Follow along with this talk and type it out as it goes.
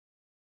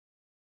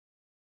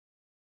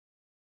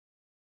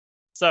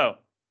So,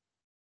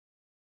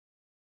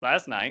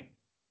 last night,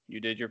 you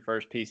did your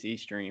first PC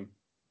stream.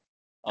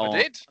 I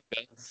did?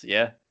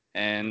 Yeah.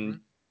 And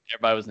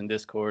everybody was in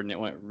Discord, and it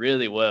went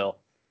really well.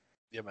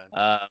 Yeah, man.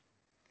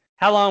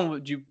 How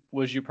long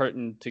was you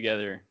putting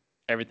together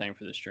everything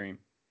for the stream?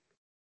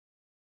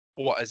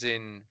 What, as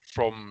in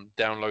from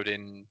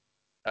downloading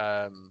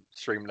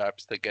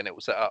Streamlabs to getting it all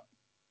set up?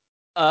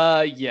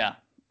 Yeah.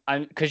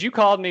 Because you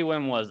called me,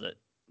 when was it?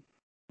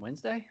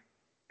 Wednesday?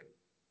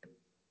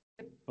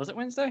 Was it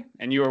Wednesday?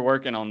 And you were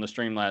working on the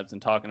Streamlabs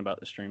and talking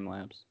about the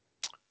Streamlabs.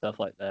 Stuff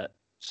like that.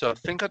 So I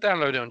think I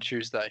downloaded it on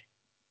Tuesday.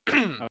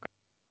 Okay.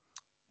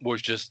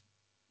 Was just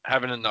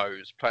having a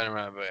nose, playing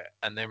around with it,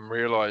 and then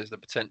realised the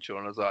potential.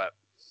 And I was like,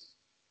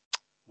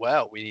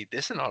 well, we need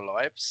this in our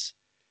lives.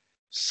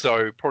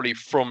 So probably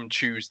from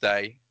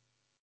Tuesday,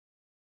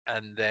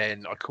 and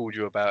then I called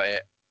you about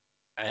it,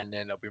 and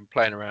then I've been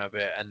playing around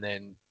with it, and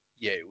then,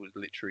 yeah, it was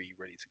literally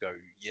ready to go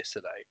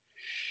yesterday.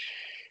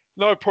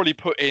 No, I probably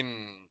put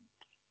in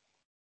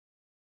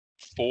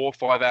 4 or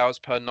 5 hours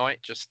per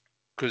night just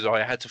because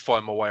I had to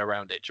find my way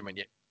around it. I mean,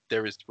 yeah,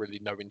 there is really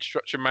no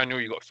instruction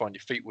manual. You've got to find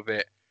your feet with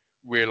it,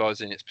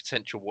 realizing its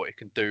potential, what it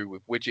can do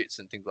with widgets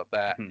and things like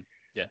that.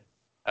 Yeah.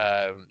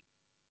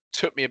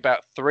 Took me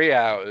about 3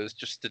 hours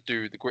just to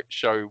do the Grit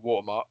Show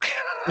watermark.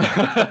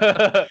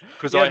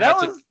 Because that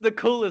was the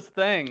coolest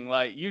thing.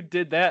 Like, you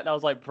did that, and I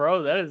was like,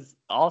 bro, that is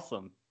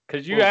awesome.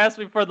 Because you asked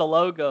me for the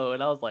logo,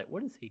 and I was like,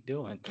 what is he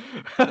doing?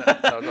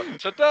 I was like,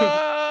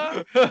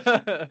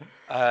 ta-da!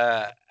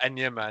 And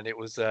yeah, man, it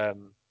was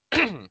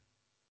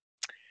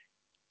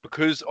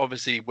because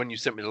obviously when you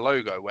sent me the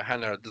logo where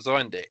Hannah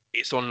designed it,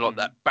 it's on like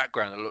that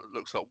background that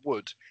looks like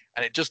wood,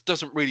 and it just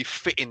doesn't really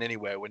fit in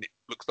anywhere when it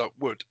looks like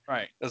wood.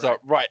 Right. I was like,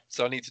 right,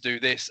 so I need to do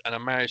this, and I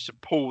managed to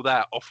pull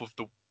that off of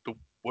the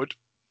wood.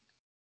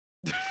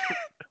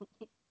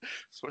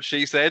 That's what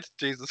she said.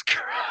 Jesus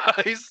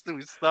Christ,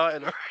 we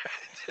started already.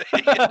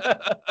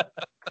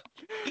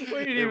 We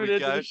ain't even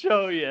into the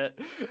show yet.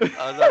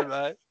 I know,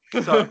 man.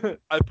 So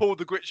I pulled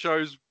the Grit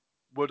Show's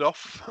wood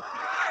off.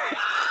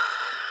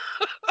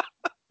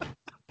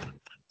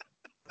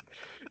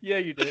 Yeah,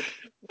 you did.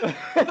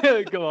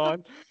 Go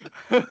on.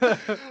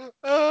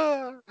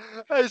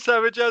 Hey,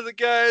 Savage, how's it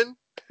going?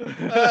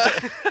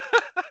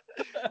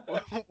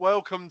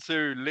 Welcome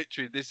to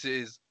literally, this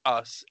is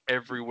us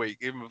every week,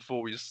 even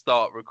before we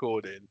start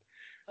recording.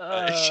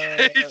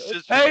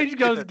 Paige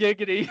goes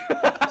giggity.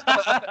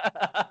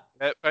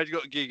 Yeah, Paige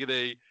got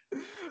giggity.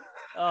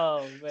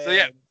 Oh, man. So,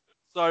 yeah.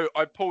 So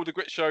I pulled the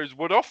Grit Show's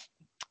wood off.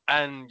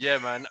 And, yeah,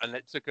 man. And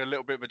it took a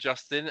little bit of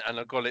adjusting. And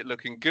I got it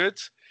looking good.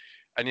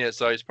 And, yeah,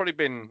 so it's probably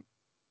been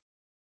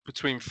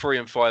between 3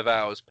 and 5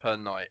 hours per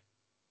night.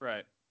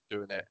 Right.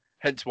 Doing it.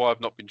 Hence why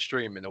I've not been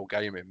streaming or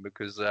gaming.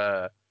 Because...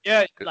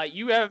 yeah, like,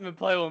 you haven't been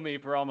playing with me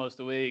for almost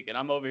a week. And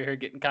I'm over here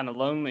getting kind of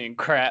lonely and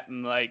crap.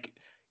 And, like...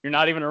 You're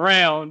not even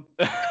around.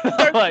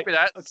 Don't like,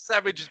 that.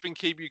 Savage has been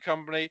keeping you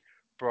company,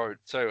 bro.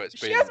 So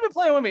she hasn't been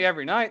playing with me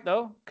every night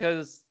though,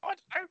 because I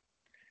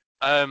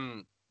don't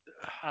know.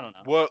 I don't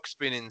know. Work's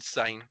been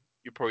insane.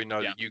 You probably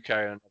know the UK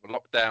and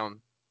lockdown.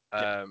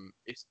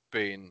 It's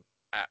been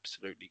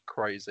absolutely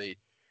crazy.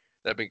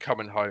 They've been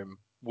coming home,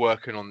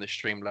 working on this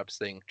Streamlabs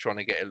thing, trying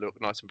to get it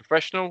look nice and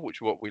professional, which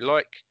is what we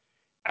like,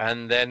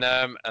 and then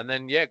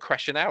yeah,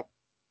 crashing out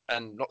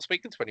and not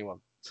speaking to anyone.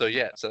 So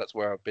yeah, so that's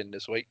where I've been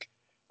this week.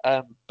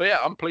 But yeah,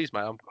 I'm pleased,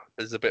 man.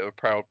 There's a bit of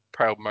a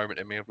proud moment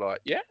in me of like,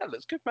 yeah, it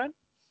looks good, man.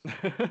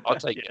 I'll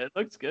take it. It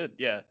looks good.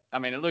 Yeah, I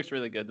mean, it looks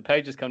really good. The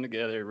pages come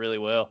together really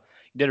well.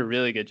 You did a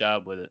really good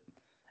job with it.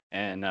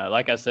 And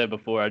like I said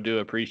before, I do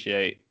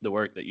appreciate the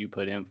work that you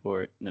put in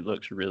for it, and it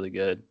looks really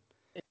good.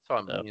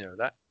 Anytime, so. You know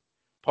that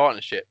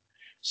partnership.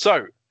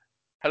 So,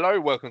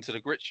 hello, welcome to the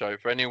Grit Show.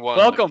 For anyone,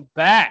 welcome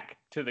back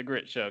to the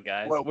Grit Show,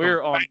 guys.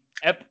 We're on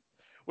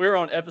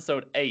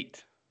episode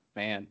 8,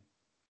 man.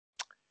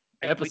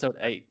 Episode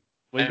 8.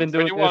 We've been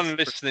doing anyone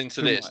listening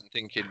to this and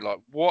thinking, like,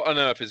 what on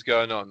earth is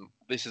going on?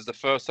 This is the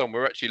first time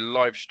we're actually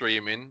live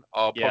streaming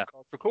our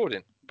podcast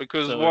recording.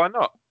 Because why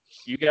not?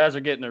 You guys are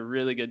getting a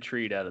really good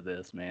treat out of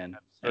this, man.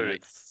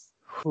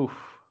 Absolutely.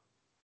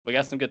 We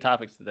got some good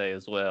topics today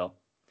as well.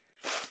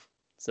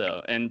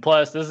 So, and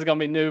plus, this is going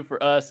to be new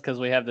for us because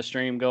we have the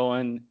stream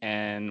going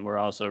and we're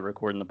also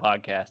recording the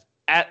podcast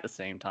at the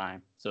same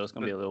time. So it's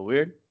going to be a little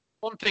weird.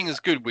 One thing is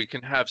good. We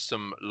can have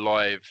some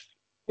live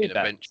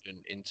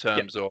intervention in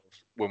terms of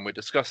when we're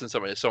discussing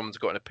something, if someone's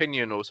got an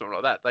opinion or something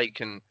like that, they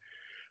can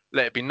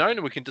let it be known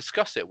and we can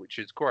discuss it, which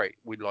is great.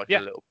 We'd like a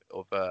little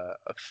bit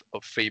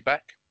of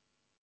feedback.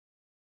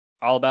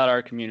 All about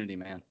our community,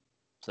 man.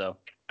 So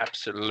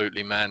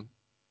absolutely, man.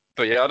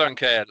 But yeah, I don't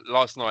care.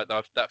 Last night,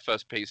 that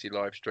first PC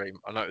live stream,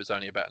 I know it was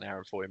only about an hour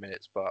and 40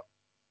 minutes, but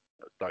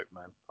dope,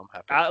 man. I'm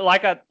happy.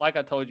 Like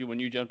I told you when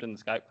you jumped in the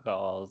Skype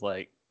call, I was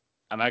like,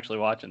 I'm actually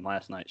watching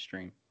last night's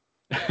stream.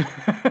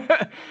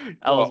 I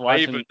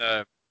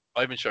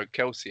even showed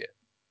Kelsey it.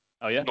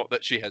 Oh yeah. Not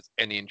that she has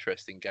any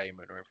interest in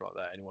gaming or anything like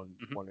that.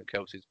 One of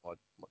Kelsey's my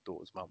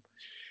daughter's mum,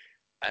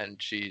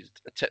 and she's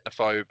a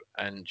technophobe.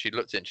 And she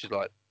looked at it and she's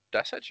like,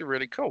 "That's actually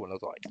really cool." And I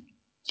was like,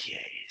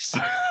 Yes.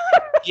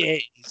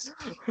 Yes.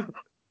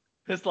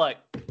 It's like,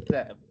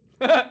 damn.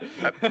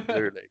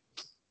 Absolutely.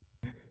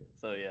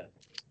 So, yeah.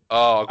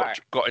 Oh, I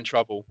got in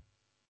trouble.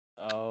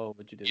 Oh,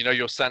 what'd you do? You know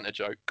your Santa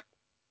joke?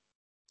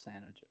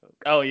 Santa joke.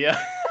 Oh,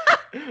 yeah.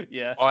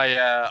 Yeah.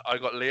 I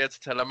got Leah to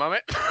tell her mum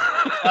it.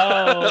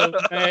 Oh,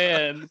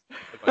 man.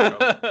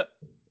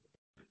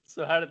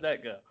 So how did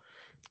that go?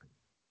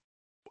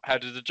 How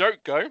did the joke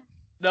go?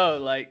 No,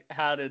 like,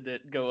 how did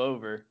it go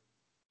over?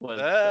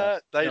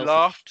 They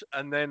laughed,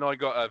 and then I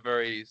got a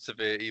very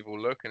severe evil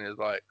look, and it was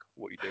like,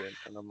 what are you doing?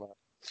 And I'm like,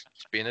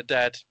 just being a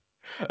dad.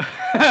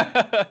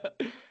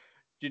 Did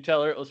you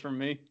tell her it was from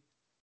me?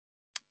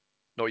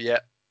 Not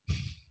yet.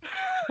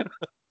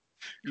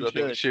 You I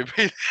think it should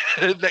be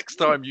next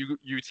time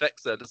you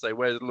text her to say,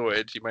 where's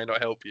Lloyd? She may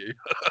not help you.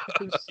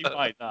 She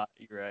might not.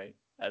 You're right.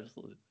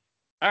 Absolutely.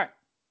 All right.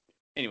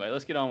 Anyway,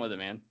 let's get on with it,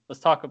 man.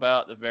 Let's talk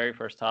about the very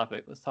first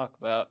topic. Let's talk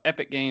about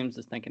Epic Games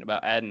is thinking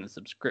about adding a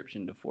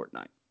subscription to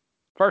Fortnite.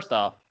 First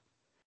off,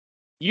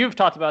 you've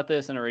talked about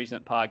this in a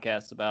recent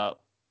podcast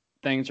about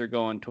things are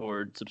going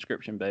toward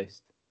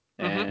subscription-based.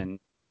 And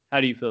how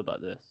do you feel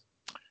about this?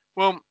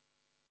 Well,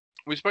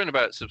 we've spoken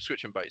about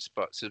subscription-based,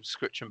 but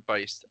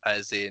subscription-based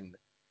as in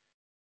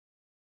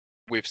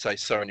with, say,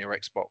 Sony or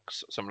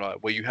Xbox, something like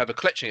that, where you have a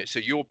collection. So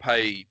you'll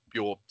pay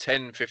your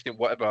 10, 15,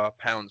 whatever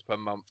pounds per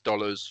month,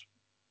 dollars,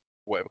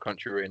 whatever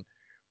country you're in,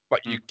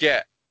 but you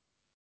get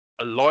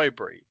a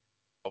library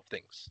of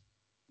things.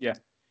 Yeah.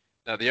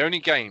 Now, the only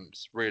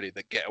games really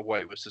that get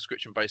away with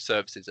subscription-based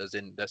services, as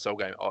in their sole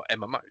game, are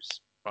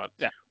MMOs. Right?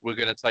 Yeah. We're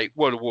going to take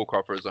World of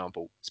Warcraft, for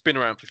example. It's been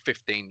around for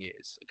 15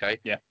 years. Okay.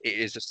 Yeah. It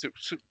is a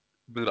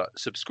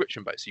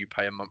subscription-based, so you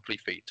pay a monthly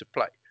fee to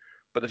play.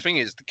 But the thing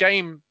is, the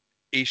game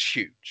is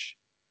huge.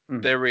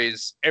 There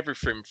is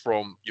everything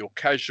from your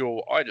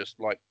casual, I just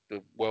like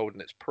the world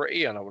and it's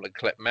pretty and I want to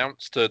collect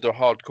mounts, to the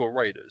hardcore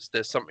raiders.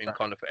 There's something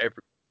kind of for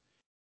every.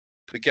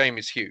 The game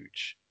is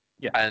huge.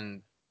 Yeah.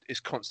 And it's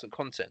constant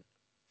content.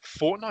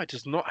 Fortnite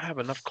does not have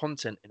enough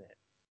content in it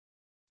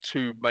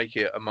to make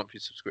it a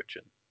monthly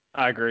subscription.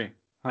 I agree.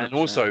 100%. And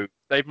also,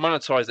 they've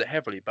monetized it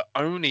heavily, but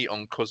only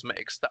on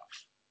cosmetic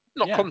stuff.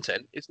 Not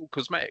content, it's all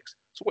cosmetics.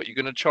 So what, you're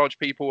going to charge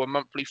people a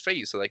monthly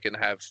fee so they can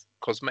have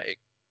cosmetic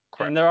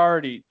crap? And they're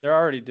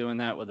already doing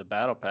that with the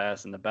Battle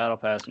Pass, and the Battle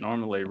Pass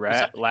normally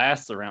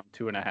lasts around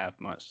 2.5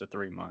 months to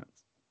 3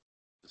 months.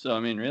 So, I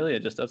mean, really,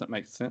 it just doesn't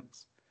make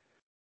sense.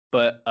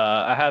 But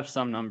I have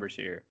some numbers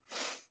here.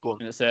 Go on.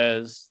 And it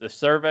says, the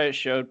survey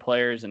showed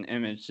players an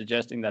image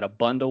suggesting that a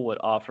bundle would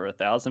offer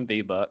 1,000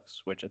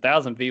 V-Bucks, which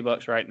 1,000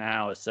 V-Bucks right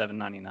now is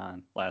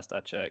 $7.99, last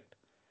I checked.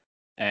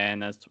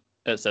 And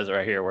it says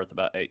right here, worth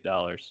about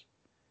 $8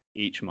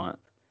 each month,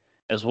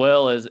 as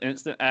well as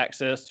instant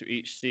access to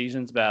each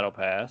season's Battle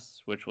Pass,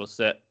 which will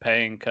set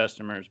paying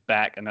customers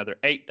back another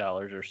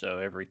 $8 or so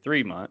every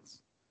 3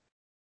 months.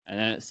 And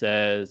then it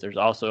says there's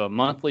also a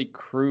monthly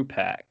crew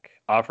pack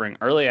offering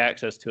early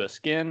access to a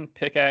skin,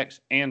 pickaxe,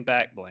 and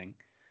back bling,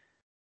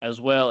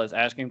 as well as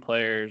asking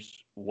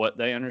players what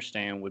they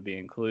understand would be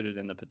included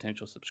in the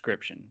potential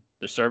subscription.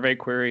 The survey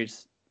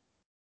queries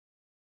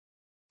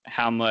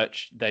how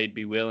much they'd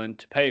be willing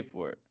to pay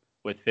for it,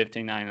 with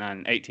 $15.99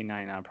 and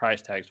 $18.99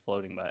 price tags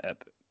floating by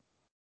Epic.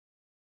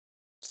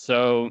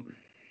 So,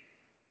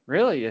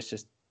 really,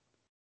 it's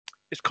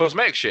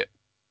cosmetic shit.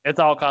 It's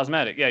all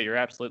cosmetic. Yeah, you're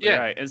absolutely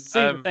right. And see,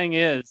 the thing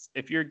is,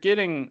 if you're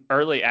getting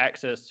early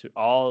access to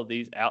all of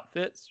these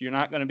outfits, you're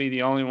not going to be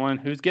the only one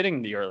who's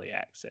getting the early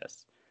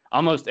access.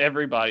 Almost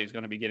everybody's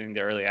going to be getting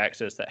the early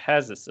access that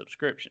has a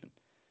subscription.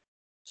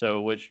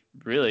 So, which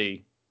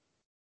really,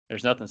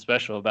 there's nothing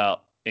special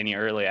about any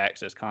early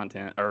access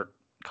content or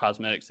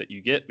cosmetics that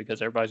you get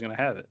because everybody's going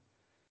to have it.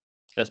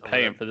 That's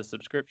paying for the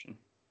subscription.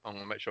 I'm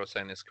going to make sure I'm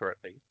saying this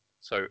correctly.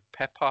 So,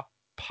 Pepper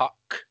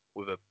Puck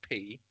with a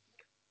P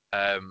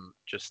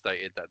just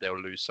stated that they'll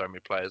lose so many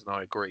players, and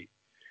I agree.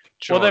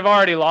 Well, they've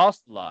already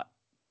lost a lot.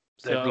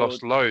 They've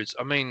lost loads.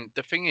 I mean,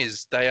 the thing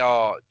is, they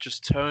are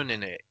just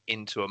turning it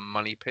into a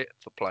money pit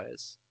for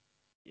players.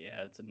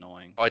 Yeah, it's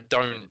annoying. I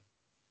don't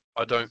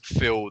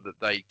feel that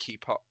they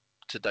keep up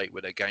to date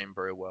with their game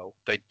very well.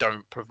 They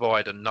don't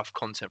provide enough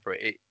content for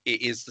it.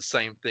 It is the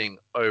same thing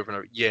over and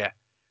over. Yeah,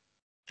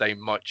 they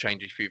might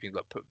change a few things,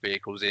 like put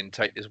vehicles in,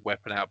 take this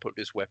weapon out, put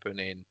this weapon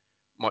in,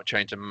 might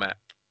change the map,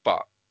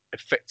 but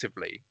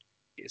effectively,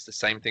 it's the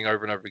same thing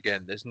over and over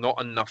again. There's not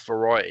enough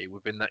variety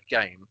within that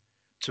game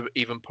to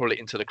even pull it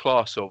into the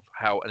class of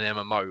how an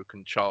MMO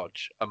can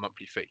charge a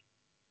monthly fee.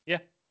 Yeah.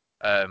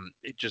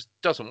 It just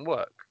doesn't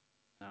work.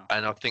 No.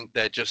 And I think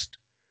they're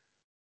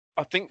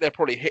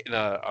probably hitting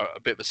a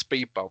bit of a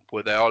speed bump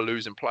where they are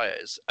losing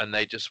players, and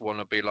they just want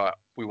to be like,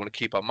 we want to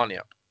keep our money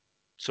up.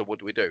 So what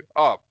do?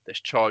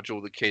 Let's charge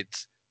all the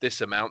kids this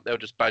amount. They'll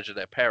just badger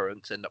their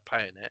parents, end up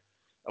paying it,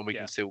 and we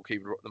can still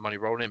keep the money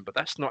rolling in. But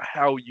that's not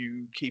how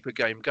you keep a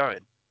game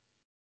going.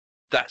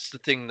 That's the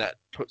thing that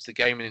puts the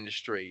gaming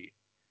industry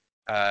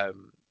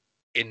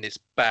in this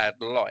bad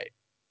light.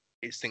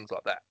 It's things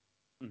like that.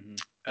 Mm-hmm.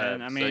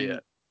 And I mean,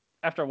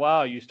 after a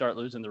while, you start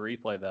losing the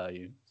replay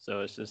value.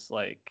 So it's just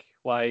like,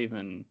 why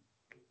even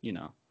you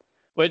know.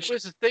 Which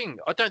Here's the thing,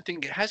 I don't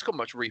think it has got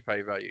much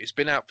replay value. It's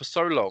been out for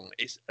so long.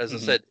 It's, as I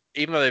said,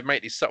 even though they've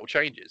made these subtle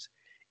changes,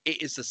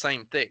 it is the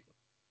same thing.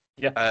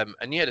 Yeah.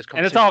 And yeah, there's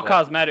and it's all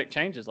cosmetic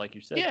changes, like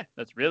you said. Yeah.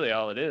 That's really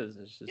all it is.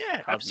 It's just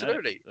cosmetic,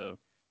 absolutely. So.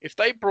 If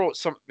they brought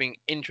something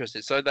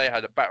interesting, so they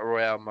had a battle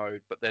royale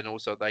mode, but then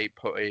also they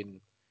put in,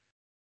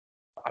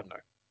 I don't know,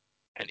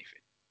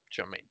 anything.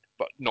 Do you know what I mean?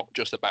 But not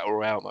just a battle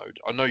royale mode.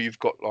 I know you've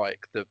got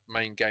like the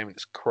main game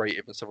that's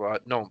creative and stuff like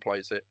that. No one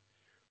plays it.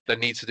 They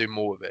need to do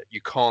more of it.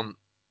 You can't,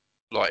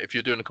 like, if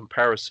you're doing a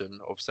comparison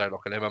of, say, like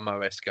an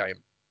MMOS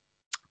game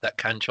that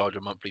can charge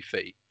a monthly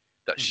fee,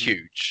 that's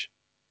huge.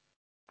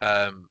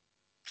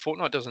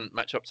 Fortnite doesn't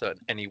match up to that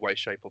in any way,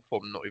 shape, or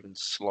form, not even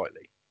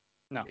slightly.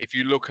 No. If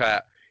you look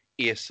at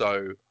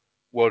ESO,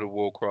 World of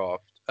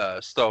Warcraft,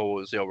 Star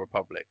Wars, The Old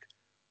Republic,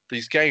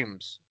 these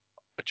games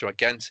are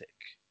gigantic.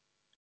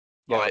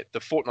 Like, the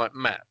Fortnite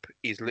map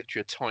is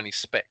literally a tiny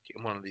speck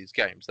in one of these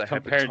games. They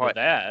Compared to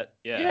that,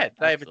 they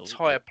absolutely. have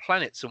entire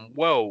planets and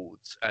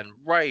worlds and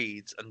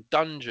raids and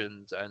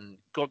dungeons and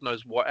God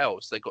knows what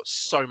else. They got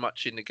so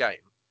much in the game.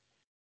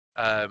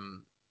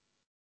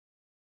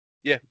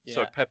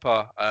 So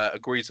Pepper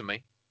agrees with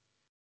me.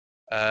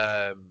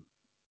 And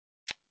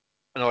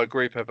I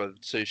agree, Pepper.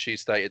 So she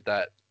stated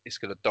that it's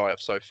going to die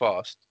off so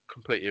fast.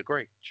 Completely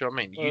agree. Do you know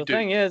what I mean? Well, the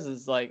thing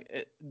is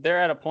like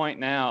they're at a point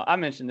now. I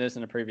mentioned this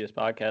in a previous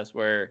podcast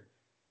where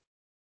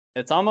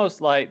it's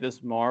almost like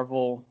this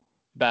Marvel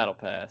Battle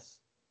Pass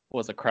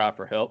was a cry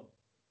for help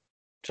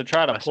to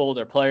try to pull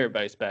their player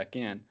base back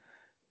in.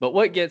 But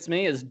what gets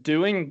me is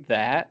doing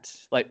that,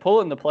 like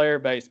pulling the player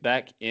base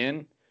back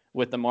in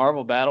with the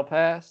Marvel Battle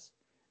Pass.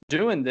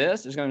 Doing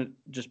this is going to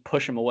just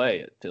push them away,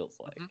 it feels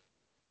like.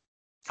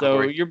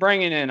 So you're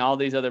bringing in all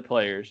these other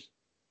players,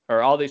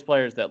 or all these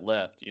players that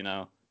left, you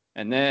know,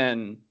 and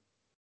then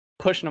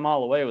pushing them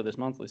all away with this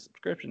monthly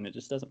subscription. It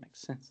just doesn't make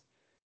sense.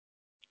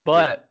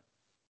 But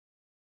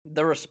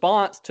the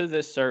response to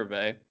this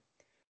survey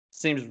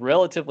seems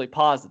relatively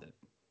positive.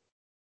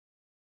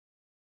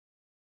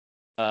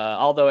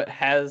 Although it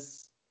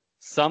has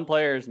some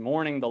players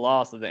mourning the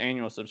loss of the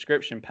annual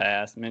subscription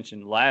pass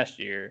mentioned last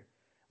year,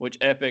 which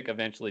Epic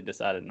eventually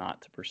decided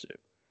not to pursue.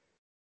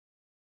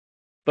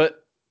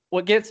 But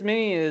what gets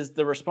me is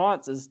the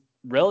response is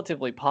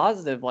relatively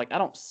positive. Like, I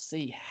don't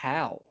see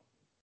how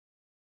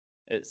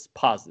it's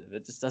positive.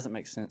 It just doesn't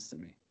make sense to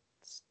me.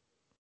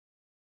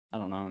 I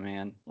don't know,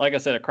 man. Like I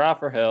said, a cry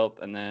for help,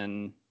 and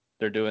then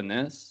they're doing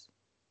this.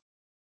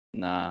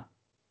 Nah.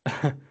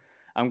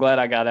 I'm glad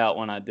I got out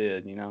when I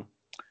did, you know?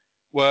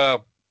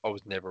 Well, I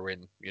was never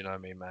in, you know what I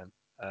mean, man?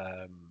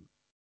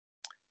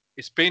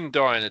 It's been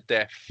dying a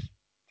death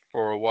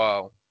for a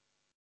while,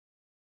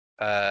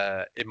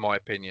 in my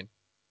opinion.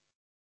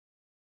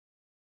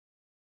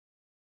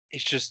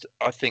 It's just,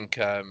 I think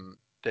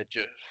they're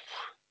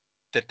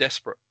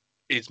desperate.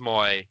 Is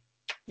my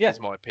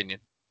opinion.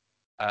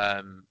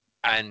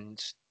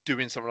 And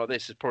doing something like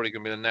this is probably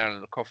going to be the nail in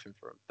the coffin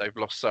for them. They've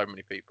lost so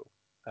many people,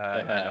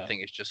 and I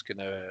think it's just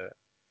gonna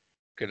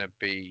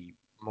be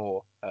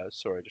more.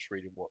 Sorry, just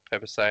reading what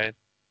Pepper's saying.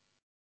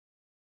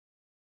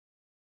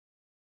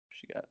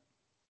 She got.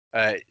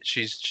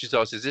 She's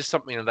asked, is this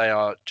something that they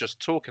are just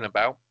talking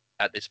about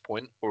at this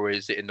point, or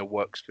is it in the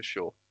works for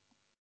sure?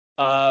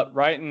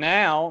 Right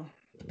now,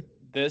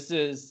 this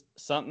is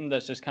something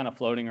that's just kind of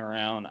floating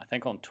around. I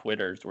think on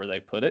Twitter's where they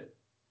put it,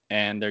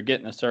 and they're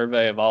getting a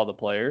survey of all the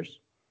players.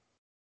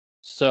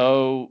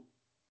 So,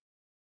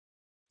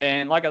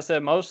 and like I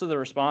said, most of the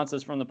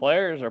responses from the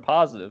players are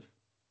positive.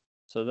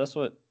 So that's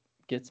what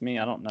gets me.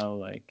 I don't know,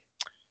 like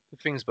the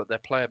things, but their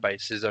player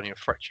base is only a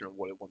fraction of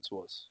what it once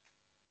was.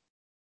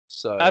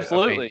 So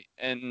absolutely,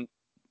 and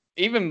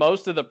even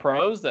most of the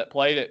pros that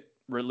played it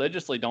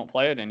religiously don't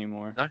play it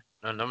anymore. No,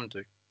 none of them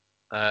do.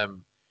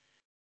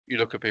 You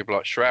look at people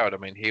like Shroud. I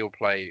mean, he'll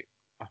play.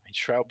 I mean,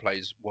 Shroud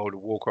plays World of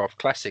Warcraft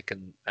Classic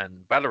and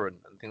Valorant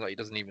and things like. He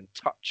doesn't even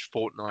touch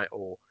Fortnite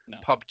or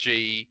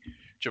PUBG.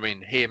 Do you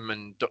mean him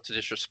and Dr.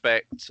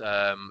 Disrespect?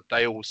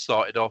 They all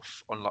started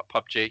off on like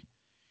PUBG,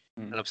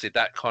 and obviously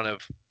that kind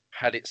of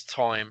had its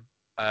time.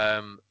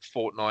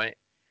 Fortnite.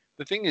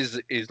 The thing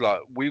is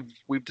like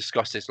we've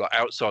discussed this like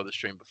outside the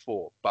stream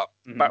before, but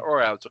battle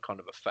royales are kind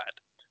of a fad.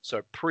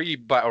 So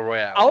pre-battle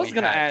royale, I was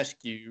going to ask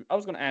you.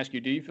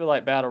 Do you feel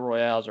like battle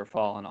royales are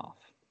falling off?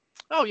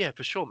 Oh yeah,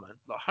 for sure, man.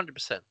 Like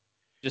 100%.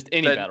 Just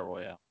any battle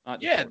royale.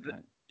 Not just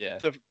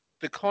Fortnite.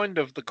 The kind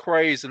of the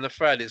craze and the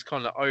fad is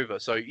kind of over.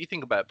 So you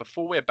think about it,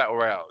 before we had battle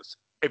royales,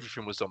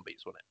 everything was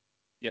zombies, wasn't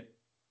it? Yep.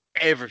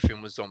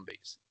 Everything was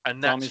zombies,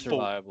 and that's zombie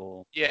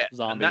survival.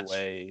 Zombie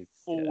waves.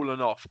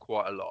 Fallen off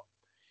quite a lot.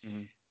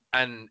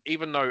 And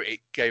even though it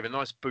gave a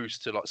nice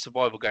boost to like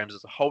survival games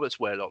as a whole, that's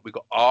where like we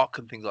got Ark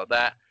and things like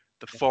that.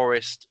 The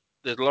Forest,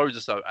 there's loads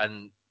of stuff,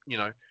 and you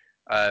know,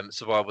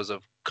 survivors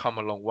have come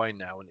a long way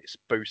now, and it's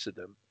boosted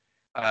them.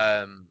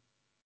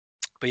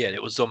 But yeah,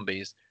 it was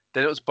zombies.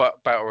 Then it was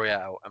battle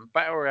royale, and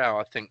battle royale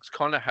I think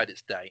kind of had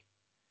its day.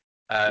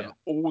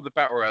 All the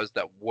battle royales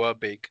that were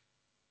big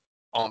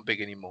aren't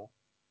big anymore.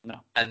 No.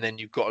 And then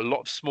you've got a lot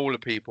of smaller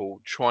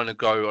people trying to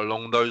go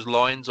along those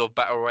lines of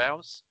battle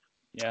royales.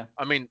 Yeah.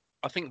 I mean,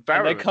 I think And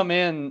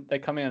Valorant. they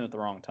come in at the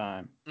wrong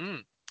time.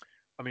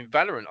 I mean,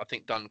 Valorant, I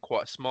think, done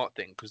quite a smart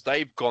thing because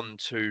they've gone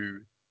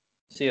to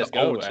the CS:GO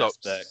old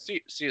aspect.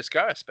 CS:GO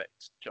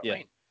aspect. Do you know what I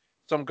mean?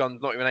 Some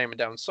guns not even aiming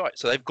down sight,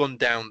 so they've gone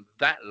down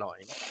that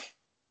line,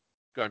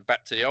 going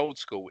back to the old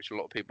school, which a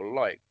lot of people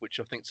like, which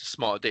I think is a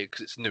smart idea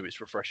because it's new,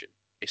 it's refreshing.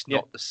 It's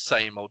not the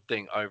same old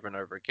thing over and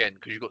over again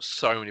because you've got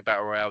so many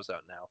battle royales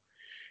out now,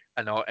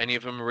 and are any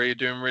of them really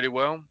doing really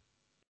well?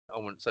 I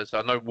wouldn't say so.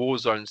 I know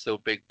Warzone's still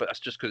big, but that's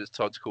just because it's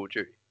tied to Call of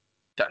Duty.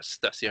 That's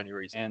the only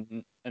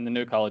reason. And the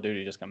new Call of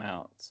Duty just come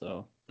out,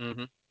 so.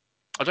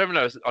 I don't even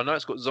know. I know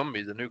it's got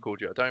zombies. The new Call of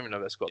Duty. I don't even know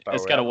if that's got battle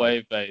It's got a royale.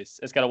 wave base.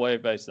 It's got a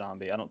wave based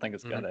zombie. I don't think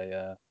it's got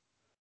a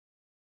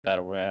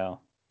battle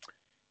royale.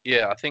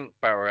 Yeah, I think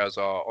battle royales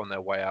are on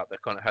their way out.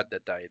 They've kind of had their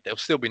day. They'll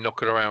still be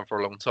knocking around for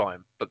a long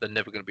time, but they're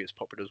never going to be as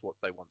popular as what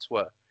they once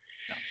were.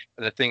 No.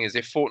 And the thing is,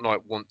 if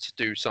Fortnite wants to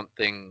do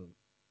something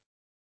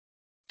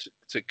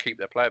to keep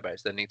their player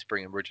base, they need to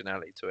bring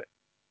originality to it.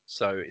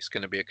 So it's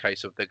going to be a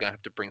case of they're going to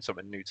have to bring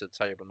something new to the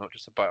table, not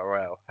just a battle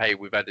royale. Hey,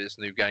 we've added this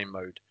new game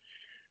mode,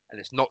 and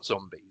it's not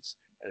zombies,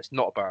 and it's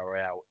not a battle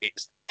royale.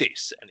 It's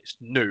this, and it's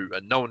new,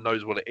 and no one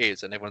knows what it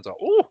is, and everyone's like,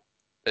 "Oh,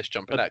 let's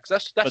jump in that."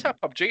 Because that's how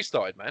PUBG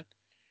started, man.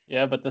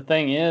 Yeah, but the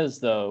thing is,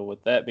 though,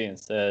 with that being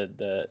said,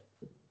 that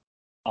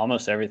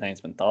almost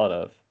everything's been thought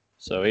of.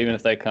 So even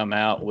if they come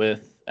out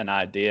with an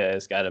idea,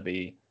 it's got to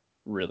be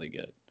really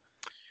good.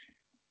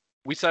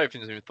 We say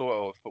everything's been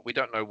thought of, but we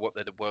don't know what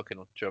they're working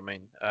on. Do you know what I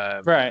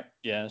mean? Right.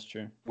 Yeah, that's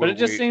true. But it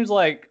just seems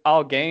like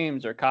all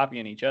games are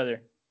copying each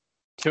other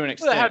to an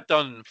extent. Well, they have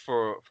done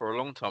for a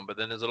long time, but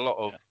then there's a lot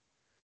of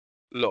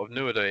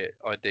newer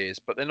ideas.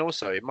 But then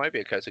also, it might be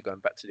a case of going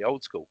back to the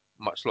old school,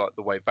 much like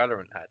the way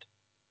Valorant had.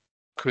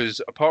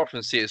 Because apart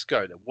from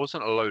CS:GO, there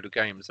wasn't a load of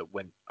games that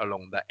went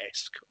along that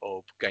esque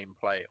of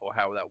gameplay or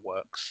how that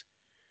works.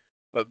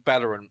 But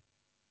Valorant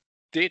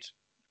did,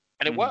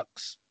 and it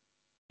works.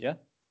 Yeah.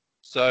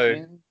 So, I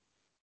mean,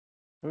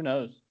 who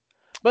knows?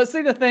 But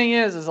see, the thing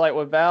is like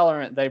with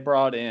Valorant, they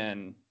brought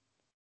in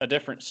a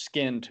different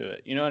skin to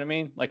it. You know what I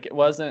mean? Like it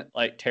wasn't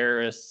like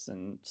terrorists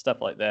and stuff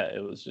like that.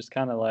 It was just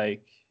kind of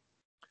like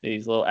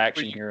these little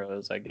action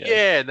heroes, I guess.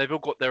 Yeah, they've all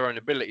got their own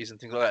abilities and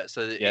things like that.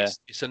 So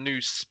it's a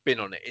new spin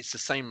on it. It's the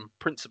same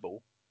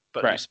principle,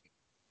 but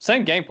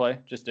same gameplay,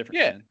 just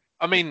different spin.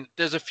 I mean,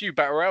 there's a few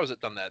battle royales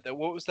that done that.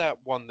 What was that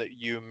one that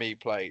you and me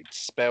played?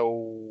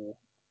 Spellbreak.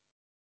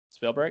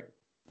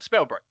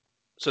 Spellbreak.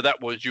 So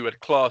that was you had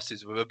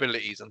classes with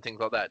abilities and things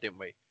like that, didn't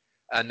we?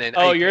 And then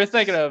you're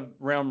thinking of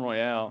Realm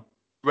Royale.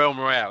 Realm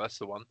Royale, that's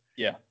the one.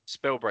 Yeah.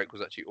 Spellbreak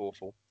was actually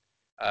awful.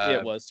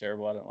 It was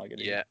terrible. I don't like it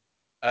either.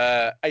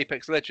 Yeah.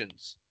 Apex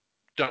Legends,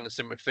 done a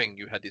similar thing.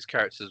 You had these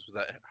characters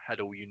that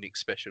had all unique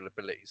special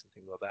abilities and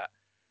things like that.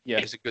 Yeah.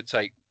 It's a good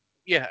take.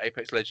 Yeah,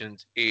 Apex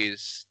Legends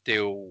is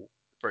still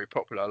very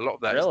popular. A lot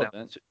of that relevant. Is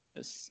down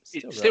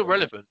to... It's still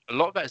relevant. A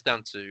lot of that is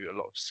down to a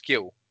lot of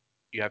skill.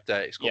 You have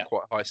that. It's got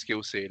quite a high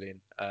skill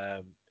ceiling.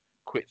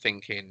 Quick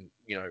thinking.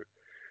 You know,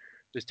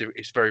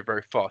 it's very,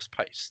 very fast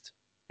paced.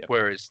 Yep.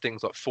 Whereas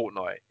things like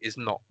Fortnite is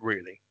not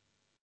really.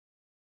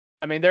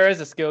 I mean, there is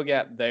a skill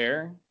gap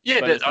there. Yeah,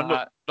 but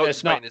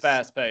it's not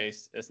fast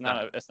paced. It's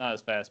not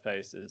as fast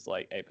paced as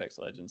like Apex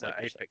Legends. No,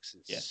 Apex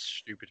is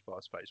stupid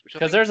fast paced.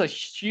 Because there's a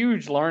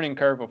huge learning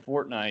curve of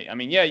Fortnite. I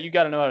mean, yeah, you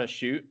got to know how to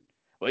shoot,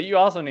 but you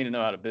also need to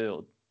know how to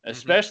build,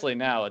 especially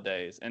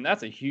nowadays. And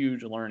that's a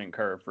huge learning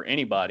curve for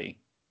anybody.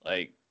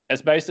 Like,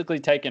 it's basically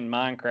taking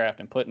Minecraft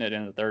and putting it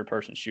in a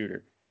third-person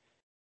shooter.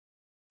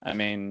 I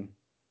mean,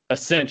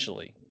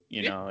 essentially,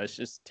 you know, it's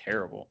just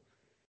terrible.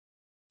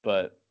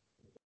 But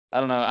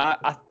I don't know.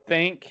 I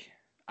think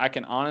I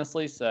can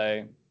honestly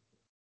say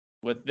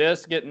with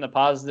this getting the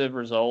positive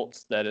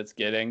results that it's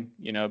getting,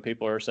 you know,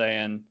 people are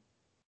saying,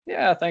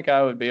 yeah, I think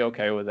I would be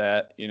okay with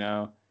that. You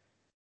know,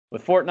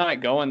 with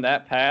Fortnite going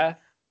that path,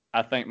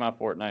 I think my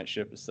Fortnite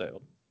ship has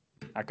sailed.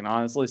 I can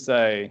honestly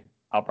say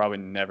I'll probably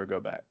never go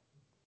back.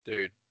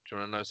 Dude, do you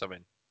want to know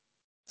something?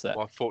 What's that?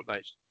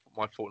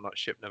 My Fortnite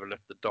ship never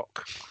left the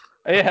dock.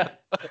 Yeah,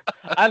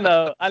 I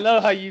know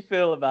how you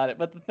feel about it,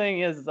 but the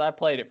thing is I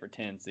played it for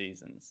 10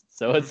 seasons,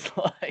 so it's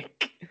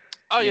like.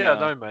 Oh yeah,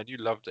 no man, you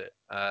loved it.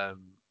 I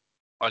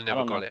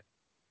never got it.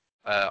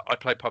 I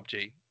played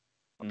PUBG.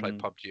 I played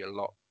PUBG a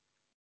lot.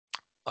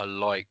 I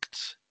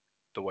liked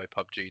the way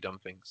PUBG done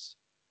things.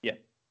 Yeah.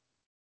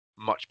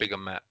 Much bigger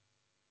map.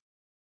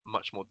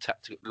 Much more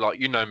tactical. Like,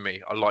 you know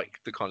me, I like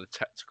the kind of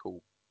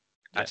tactical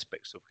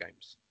aspects of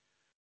games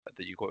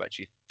that you've got to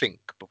actually think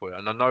before.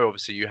 And I know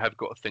obviously you have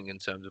got to think in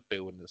terms of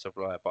building and stuff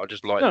like that, but I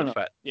just like the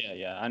fact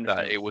I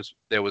that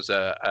there was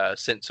a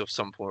sense of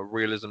some form of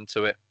realism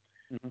to it.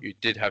 You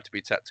did have to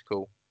be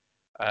tactical.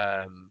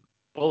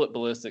 Bullet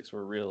ballistics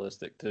were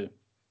realistic too.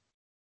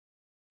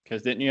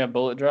 Because didn't you have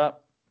bullet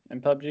drop in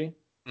PUBG?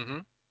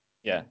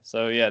 Yeah.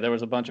 So yeah, there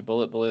was a bunch of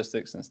bullet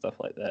ballistics and stuff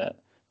like that.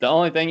 The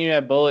only thing you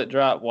had bullet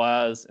drop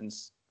wise in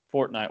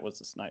Fortnite was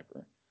the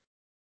sniper.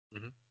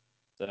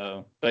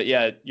 So, but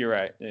yeah, you're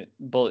right.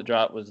 Bullet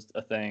drop was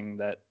a thing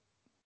that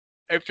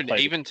everything,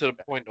 even to the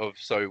point of,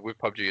 so with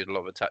PUBG, you had a lot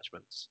of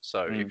attachments.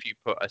 So if you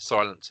put a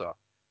silencer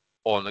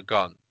on a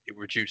gun, it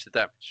reduces the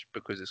damage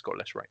because it's got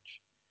less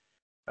range,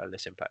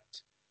 less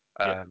impact,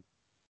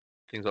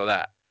 things like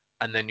that.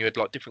 And then you had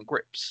like different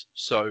grips.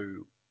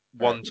 So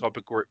one type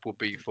of grip would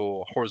be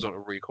for horizontal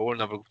recoil,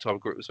 another type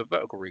of grip was for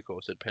vertical recoil.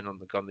 So depending on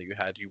the gun that you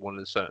had, you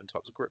wanted certain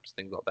types of grips,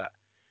 things like that.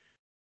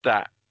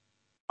 That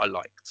I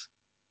liked.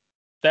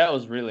 That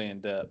was really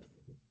in depth.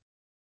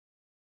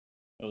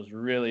 It was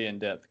really in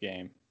depth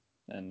game,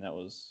 and that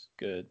was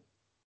good.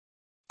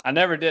 I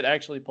never did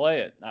actually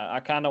play it. I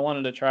kind of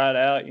wanted to try it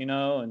out,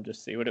 and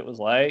just see what it was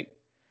like.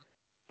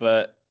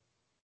 But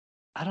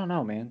I don't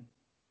know, man.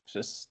 It's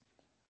just,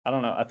 I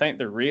don't know. I think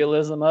the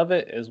realism of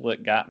it is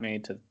what got me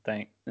to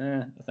think,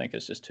 I think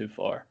it's just too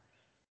far.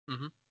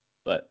 Mm-hmm.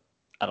 But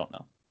I don't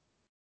know.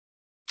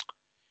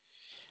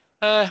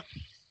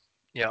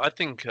 Yeah, I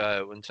think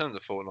in terms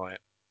of Fortnite,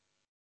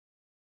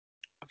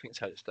 I think it's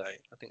had its day.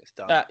 I think it's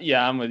done.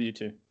 Yeah, I'm with you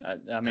too.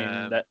 I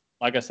mean, that,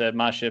 like I said,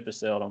 my ship has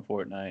sailed on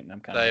Fortnite, and I'm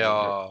kind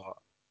of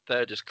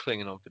they're just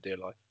clinging on for dear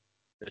life.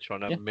 They're trying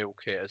to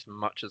milk it as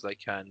much as they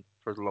can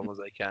for as long as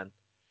they can.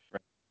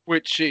 Right.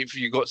 Which, if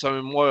you got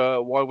something,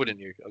 why wouldn't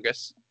you? I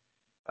guess.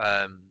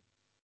 But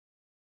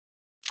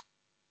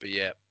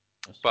yeah.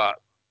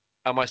 But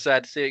am I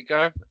sad to see it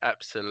go?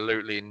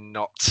 Absolutely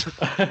not.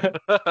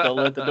 Don't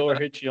let the door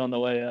hit you on the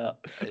way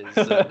out.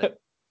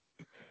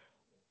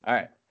 All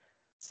right.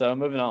 So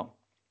moving on.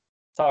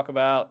 Talk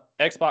about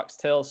Xbox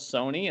tells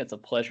Sony it's a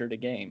pleasure to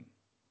game.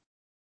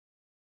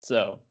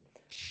 So,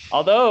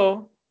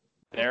 although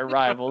they're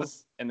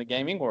rivals in the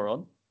gaming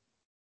world,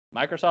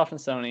 Microsoft and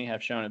Sony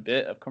have shown a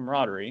bit of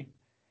camaraderie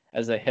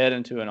as they head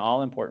into an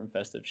all-important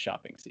festive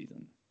shopping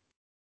season.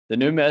 The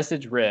new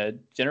message read,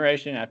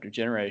 generation after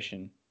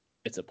generation,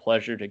 it's a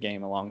pleasure to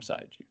game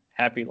alongside you.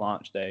 Happy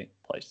launch day,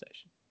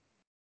 PlayStation.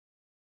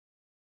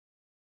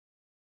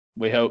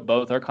 We hope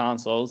both our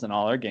consoles and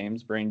all our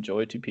games bring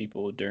joy to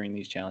people during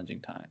these challenging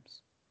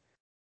times.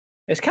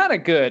 It's kind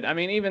of good. I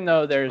mean, even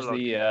though there's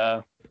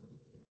the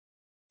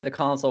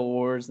console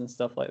wars and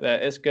stuff like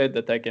that, it's good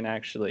that they can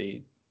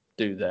actually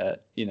do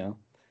that,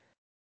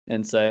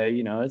 and say,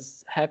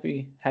 it's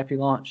happy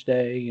launch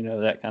day,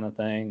 that kind of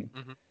thing.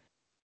 Mm-hmm.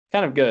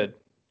 Kind of good,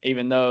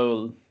 even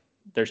though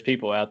there's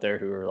people out there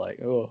who are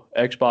like, oh,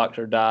 Xbox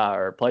or die,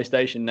 or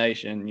PlayStation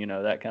Nation,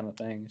 that kind of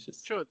thing. It's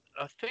just sure.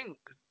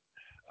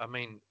 I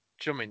mean,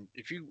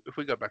 if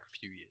we go back a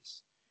few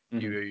years,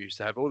 you used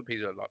to have all the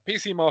people like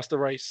PC Master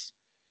Race,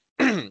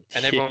 and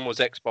everyone was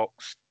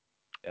Xbox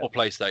or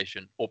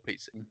PlayStation or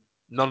PC.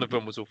 None of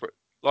them was all for it.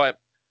 Like,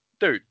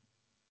 dude,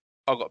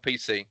 I've got a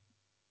PC,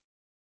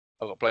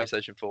 I've got a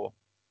PlayStation 4,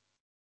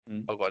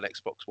 I've got an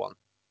Xbox One.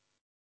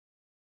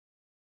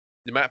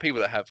 The amount of people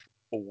that have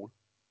all,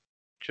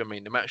 the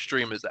amount of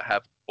streamers that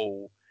have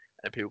all,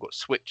 and people got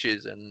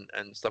Switches and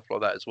stuff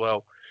like that as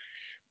well.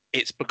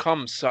 It's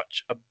become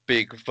such a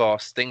big,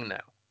 vast thing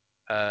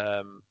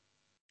now.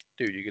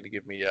 Dude, you're gonna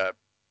give me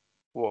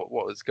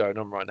what is going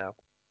on right now?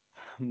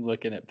 I'm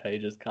looking at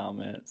Paige's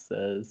comment. It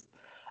says,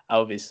 "I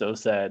would be so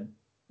sad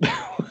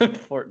when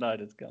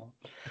Fortnite is gone."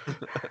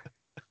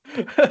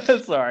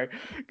 Sorry,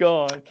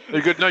 go on.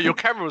 You're good. No, your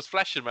camera was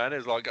flashing, man. It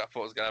was like I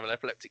thought I was gonna have an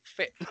epileptic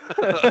fit.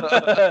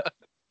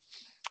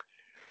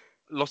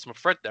 Lost my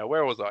thread now.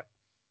 Where was I?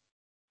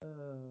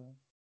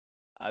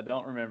 I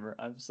don't remember.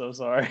 I'm so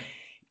sorry.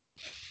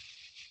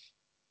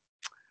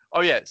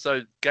 Oh yeah,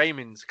 so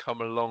gaming's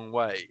come a long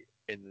way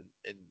in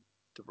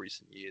the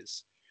recent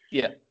years.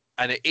 Yeah,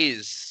 and it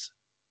is.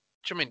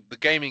 The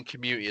gaming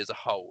community as a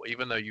whole,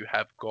 even though you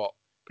have got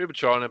people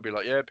trying to be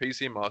like, yeah,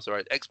 PC Master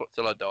Race, Xbox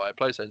till I die,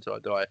 PlayStation till I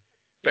die,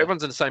 but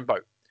everyone's in the same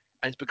boat,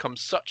 and it's become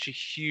such a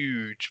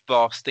huge,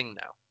 vast thing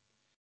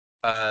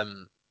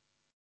now.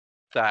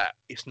 That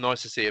it's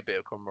nice to see a bit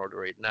of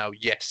camaraderie. Now,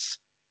 yes,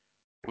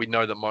 we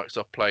know that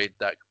Microsoft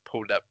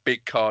pulled that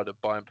big card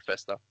of buying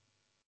Bethesda,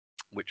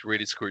 which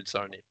really screwed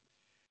Sony.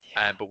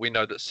 But we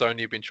know that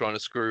Sony have been trying to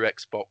screw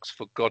Xbox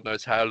for God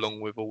knows how long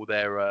with all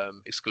their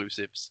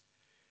exclusives.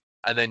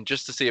 And then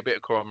just to see a bit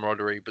of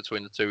camaraderie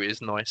between the two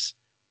is nice.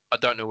 I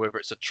don't know whether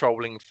it's a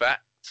trolling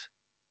fact.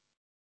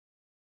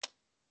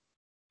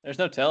 There's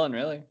no telling,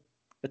 really.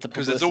 It's a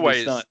publicity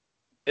publicity stunt.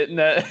 Isn't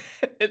that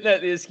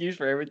the excuse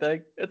for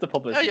everything? It's a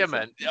publicity stunt.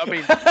 Man. I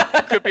mean,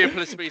 it could be a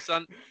publicity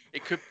stunt.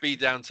 It could be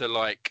down to,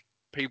 like,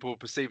 people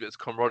perceive it as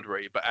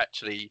camaraderie, but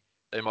actually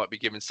they might be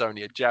giving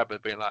Sony a jab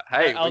of being like,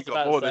 hey, we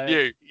got more than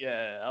you.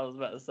 Yeah, I was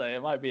about to say,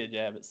 it might be a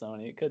jab at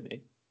Sony. It could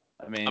be.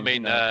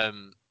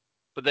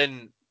 But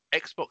then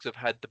Xbox have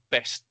had the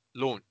best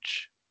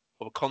launch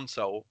of a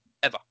console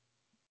ever.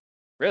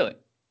 Really?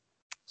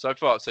 So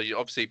far. So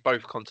obviously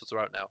both consoles are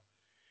out now.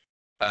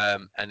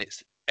 And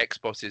it's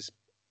Xbox's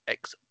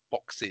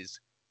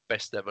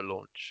best ever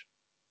launch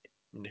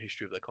in the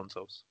history of their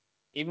consoles.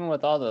 Even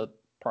with all the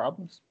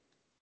problems?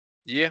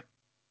 Yeah.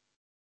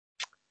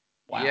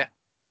 Wow. Yeah.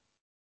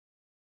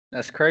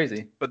 That's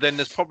crazy. But then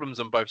there's problems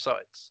on both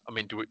sides. I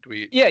mean, do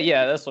we?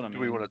 Yeah, that's what I mean. Do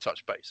we want to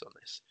touch base on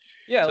this?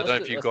 Yeah, So I don't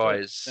know if you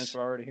guys. Since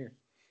we're already here.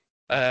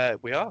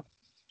 We are.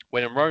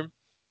 When in Rome.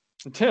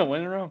 Yeah,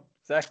 when in Rome.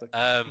 Exactly.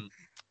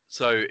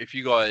 So if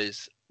you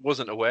guys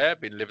wasn't aware,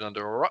 been living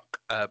under a rock,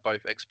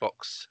 both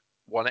Xbox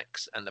One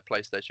X and the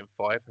PlayStation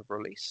 5 have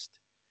released.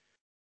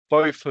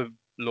 Both have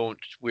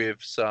launched with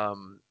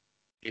some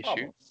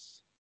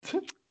issues.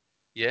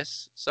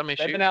 Yes, some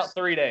issues. They've been out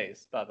 3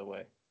 days, by the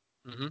way.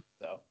 Mm-hmm.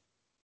 So,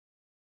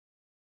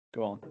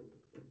 go on.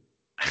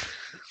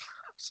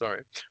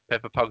 Sorry,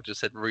 Peppa Pug just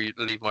said,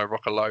 "Leave my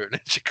rock alone,"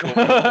 and she called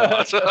me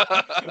apart.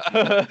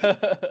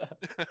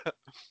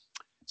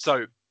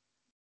 So,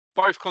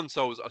 both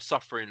consoles are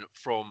suffering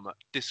from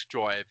disk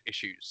drive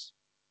issues.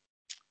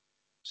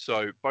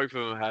 So, both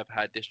of them have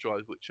had disk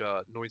drives which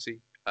are noisy,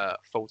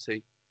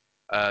 faulty.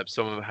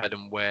 Some of them had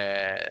them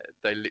where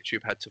they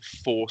literally have had to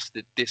force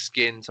the disc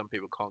in. Some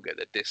people can't get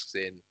their discs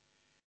in.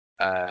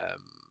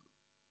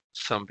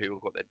 Some people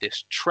got their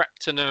disc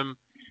trapped in them.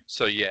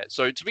 So yeah.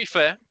 So to be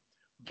fair,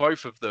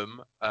 both of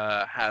them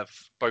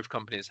both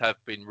companies have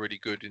been really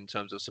good in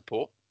terms of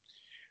support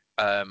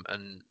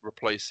and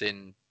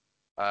replacing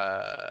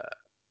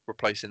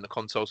the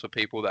consoles for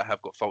people that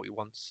have got faulty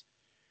ones.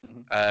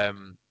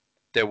 Mm-hmm.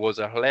 There was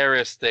a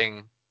hilarious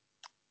thing.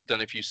 Don't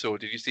know if you saw.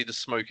 Did you see the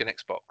smoking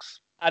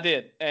Xbox? I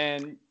did,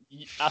 and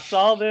I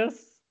saw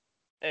this,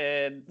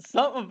 and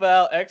something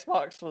about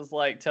Xbox was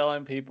like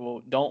telling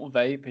people don't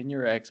vape in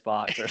your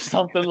Xbox or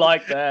something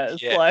like that.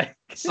 It's like,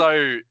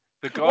 so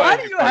the guy. Why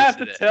do you have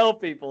to tell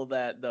people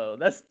that though?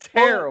 That's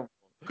terrible.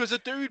 Because a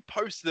dude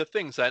posted a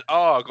thing saying,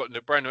 "Oh, I got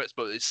a brand new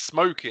Xbox. It's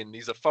smoking.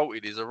 These are faulty.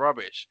 These are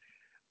rubbish."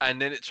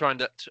 And then it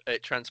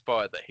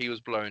transpired that he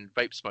was blowing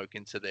vape smoke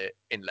into the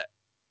inlet.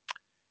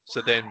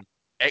 So then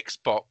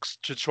Xbox,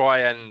 to try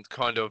and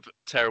kind of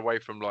tear away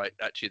from like,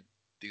 actually,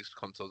 these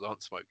consoles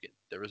aren't smoking.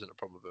 There isn't a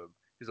problem with them.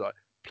 He's like,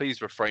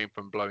 please refrain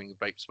from blowing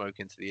vape smoke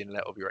into the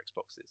inlet of your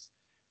Xboxes.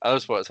 I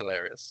just thought it was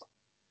hilarious.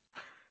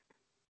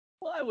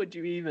 Why would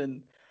you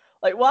even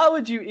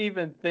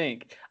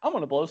think I'm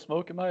gonna blow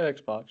smoke in my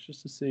Xbox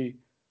just to see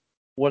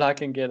what I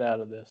can get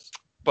out of this?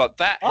 But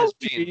that's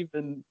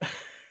been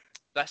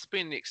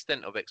the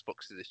extent of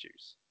Xbox's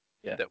issues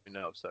that we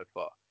know of so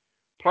far.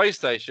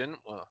 PlayStation,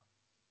 well,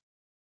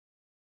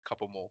 a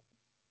couple more.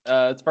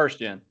 It's first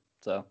gen,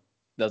 so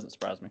doesn't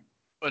surprise me.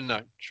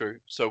 No, true.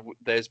 So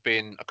there's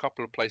been a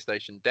couple of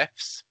PlayStation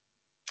deaths.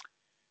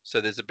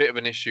 So there's a bit of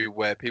an issue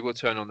where people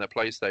turn on their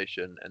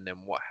PlayStation, and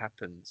then what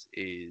happens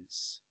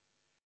is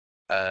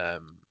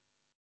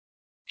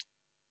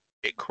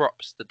it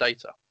corrupts the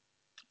data.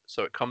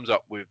 So it comes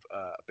up with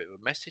a bit of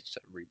a message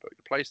that reboot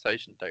the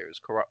PlayStation, data is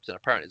corrupt, and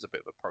apparently there's a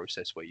bit of a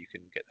process where you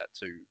can get that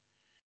to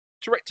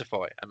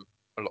rectify, and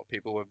a lot of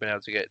people have been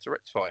able to get it to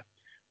rectify.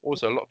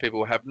 Also, a lot of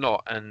people have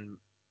not, and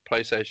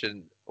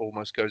PlayStation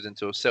almost goes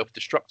into a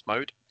self-destruct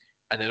mode,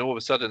 and then all of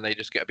a sudden they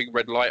just get a big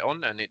red light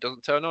on, and it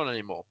doesn't turn on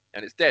anymore,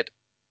 and it's dead.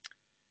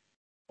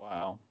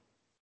 Wow.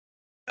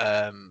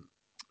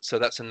 So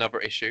that's another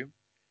issue.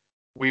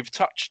 We've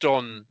touched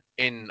on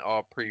in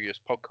our previous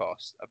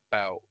podcast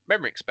about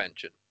memory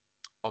expansion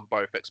on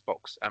both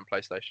Xbox and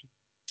PlayStation.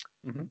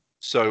 Mm-hmm.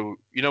 So,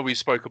 we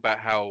spoke about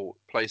how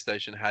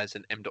PlayStation has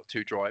an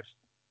M.2 drive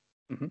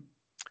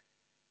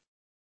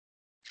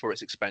for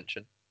its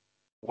expansion.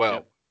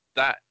 Well,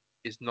 that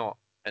is not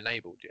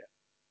enabled yet.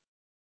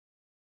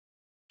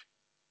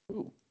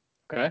 Ooh,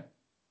 okay.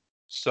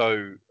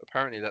 So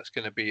apparently that's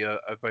going to be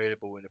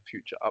available in a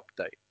future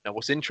update. Now,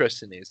 what's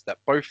interesting is that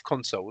both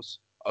consoles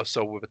are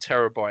sold with a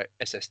terabyte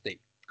SSD,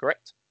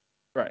 correct?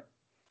 Right.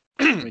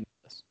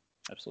 Yes,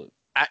 absolutely.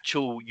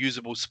 Actual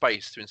usable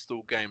space to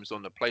install games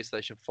on the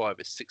PlayStation 5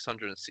 is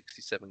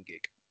 667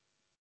 gig.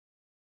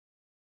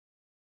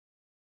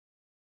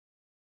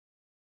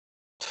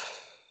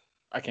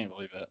 I can't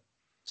believe it.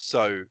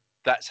 So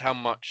that's how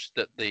much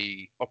that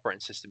the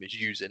operating system is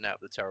using out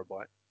of the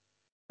terabyte.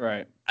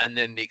 Right. And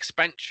then the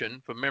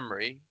expansion for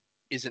memory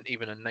isn't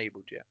even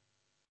enabled yet.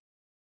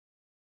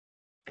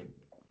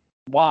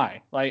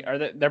 Why? Like,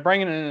 they're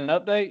bringing in an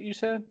update? You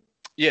said?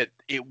 Yeah,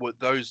 it would.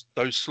 Those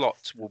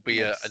slots will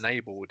be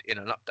enabled in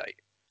an update.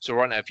 So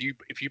right now,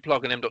 if you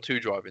plug an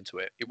M.2 drive into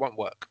it, it won't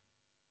work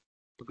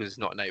because it's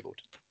not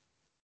enabled.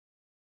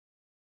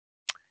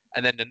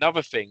 And then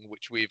another thing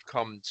which we've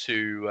come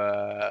to,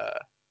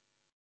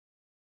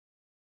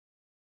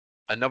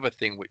 another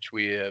thing which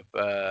we have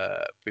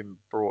been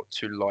brought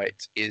to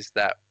light is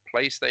that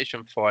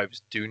PlayStation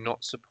 5s do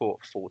not support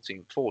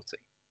 1440.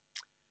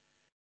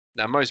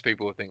 Now, most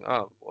people will think,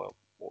 oh, well,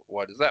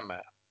 why does that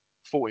matter?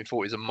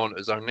 1440s are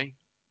monitors only.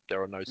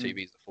 There are no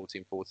TVs at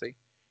 1440.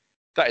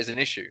 That is an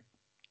issue,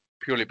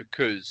 purely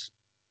because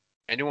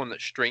anyone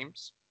that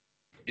streams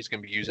is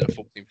going to be using a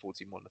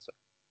 1440 monitor.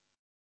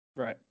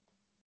 Right.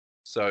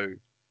 So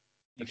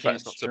you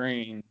can't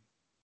stream.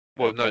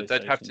 Well, no,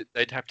 they'd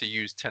have to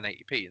use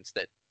 1080p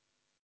instead.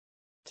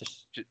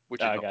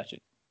 Which I got you.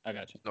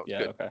 Not yeah.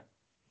 good. Okay.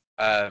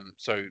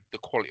 So the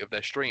quality of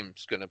their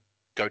stream's going to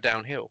go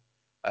downhill.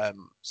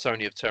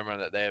 Sony have turned around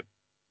that they're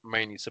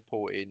mainly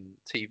supporting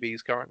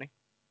TVs currently,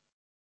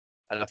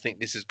 and I think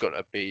this has got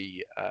to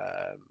be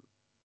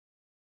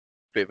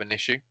bit of an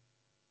issue.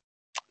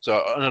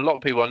 So, and a lot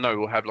of people I know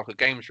will have like a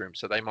games room,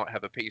 so they might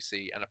have a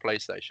PC and a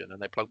PlayStation,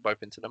 and they plug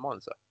both into the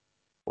monitor.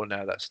 Well,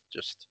 now that's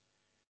just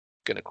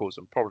going to cause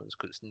them problems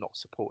because it's not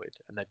supported,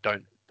 and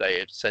they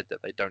have said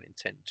that they don't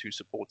intend to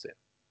support it.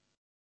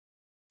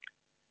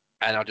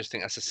 And I just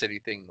think that's a silly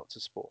thing not to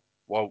support.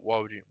 Why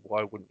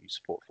wouldn't you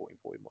support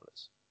 1440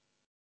 monitors?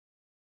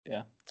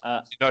 Yeah.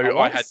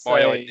 I had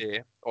my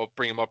idea of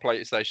bringing my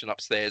PlayStation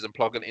upstairs and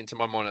plugging it into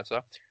my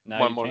monitor.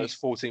 My monitor's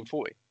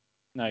 1440.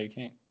 No, you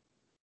can't.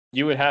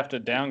 You would have to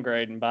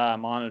downgrade and buy a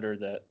monitor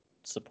that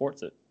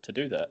supports it to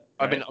do that.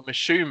 Right? I mean, I'm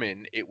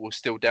assuming it will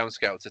still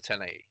downscale to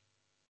 1080.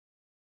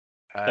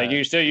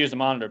 You still use the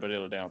monitor, but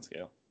it'll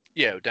downscale.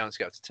 Yeah, it'll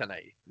downscale to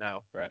 1080.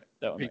 Now, right.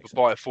 That would people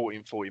buy a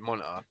 1440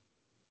 monitor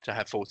to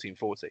have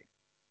 1440.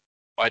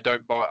 I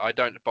don't buy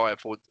a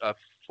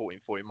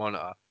 1440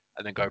 monitor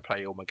and then go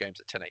play all my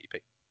games at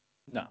 1080p.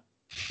 No,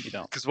 you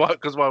don't. Because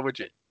why would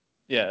you?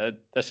 Yeah,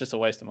 that's just a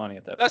waste of money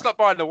at that point. That's not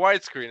buying the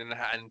widescreen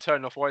and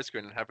turning off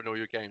widescreen and having all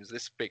your games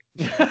this big.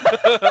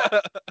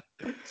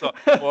 So,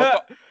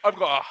 I've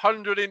got a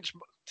 100-inch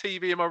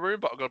TV in my room,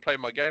 but I'm going to play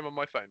my game on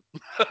my phone.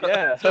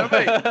 Yeah. You know what I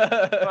mean?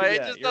 Like,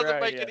 it just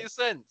doesn't make any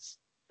sense.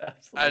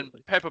 Absolutely.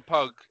 And Peppa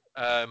Puck,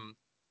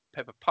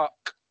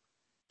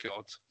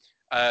 God,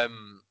 I've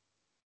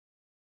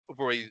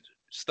already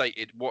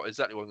stated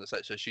exactly what I'm going to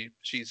say. So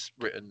she's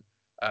written,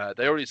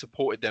 they already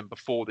supported them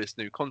before this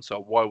new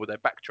console. Why would they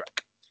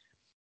backtrack?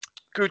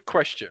 Good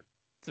question.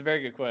 It's a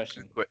very good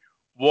question.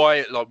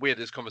 Why, like we had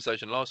this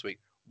conversation last week,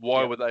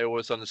 why would they all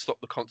of a sudden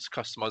stop the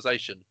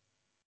customization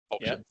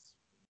options? Yep.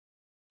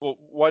 Well,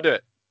 why do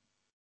it?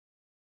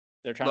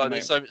 They're trying to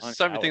make so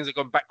many things have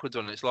gone backwards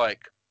on it. It's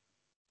like,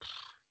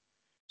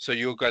 so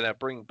you're going to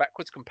bring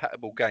backwards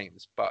compatible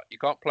games, but you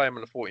can't play them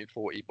on a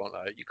 1440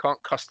 monitor. You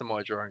can't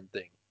customize your own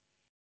thing.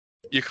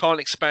 You can't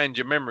expand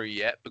your memory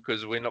yet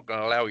because we're not going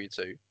to allow you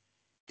to.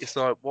 It's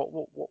like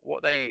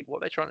what they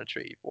trying to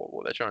achieve?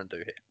 What they're trying to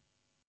do here?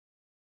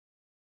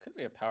 Could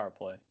be a power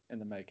play in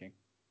the making.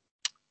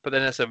 But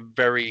then that's a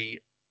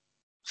very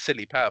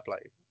silly power play.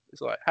 It's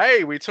like,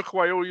 hey, we took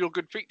away all your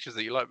good features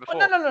that you liked before.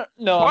 Oh,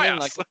 no. I mean,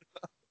 like,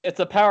 it's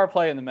a power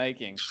play in the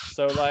making.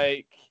 So,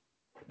 like,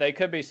 they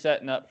could be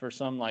setting up for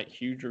some, like,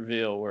 huge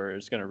reveal where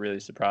it's going to really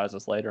surprise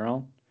us later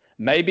on.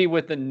 Maybe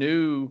with the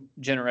new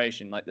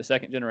generation, like the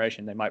second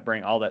generation, they might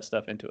bring all that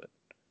stuff into it.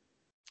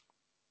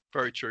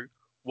 Very true.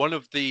 One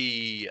of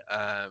the,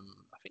 I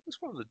think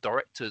it's one of the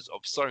directors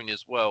of Sony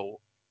as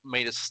well,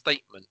 made a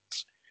statement,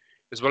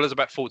 as well as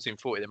about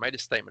 1440. They made a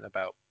statement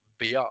about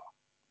VR.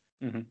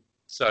 Mm-hmm.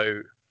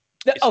 So,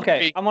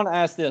 okay, I want to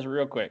ask this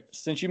real quick.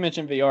 Since you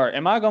mentioned VR,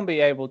 am I going to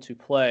be able to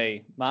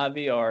play my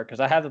VR? Because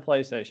I have the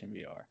PlayStation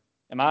VR.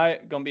 Am I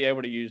going to be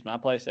able to use my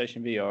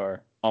PlayStation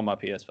VR on my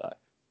PS5?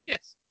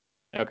 Yes.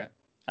 Okay,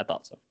 I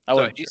thought so.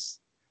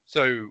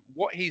 So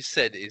what he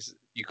said is,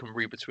 you can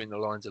read between the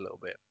lines a little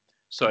bit.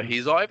 So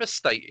he's either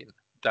stating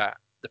that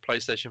the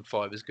PlayStation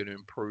 5 is going to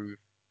improve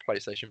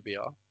PlayStation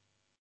VR,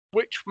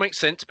 which makes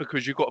sense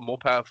because you've got a more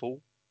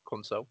powerful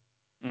console,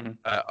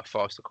 a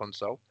faster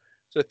console.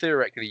 So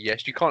theoretically,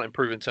 yes, you can't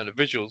improve in terms of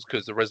visuals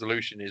because the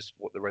resolution is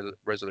what the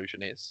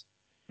resolution is.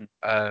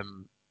 I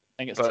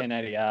think it's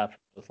 1080i for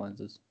both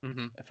lenses,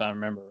 if I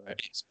remember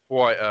right. It's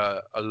quite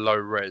a low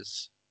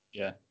res,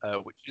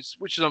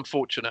 which is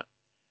unfortunate.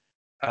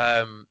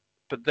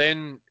 But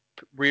then,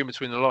 reading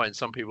between the lines,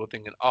 some people are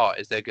thinking,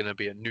 is there going to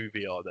be a new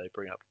VR they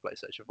bring up for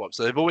PlayStation 5?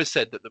 So they've always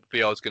said that the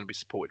VR is going to be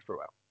supported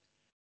throughout.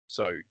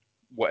 So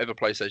whatever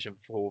PlayStation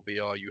 4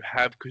 VR you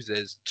have, because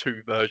there's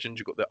two versions,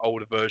 you've got the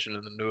older version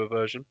and the newer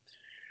version.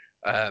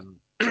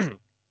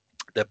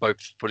 They're both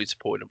fully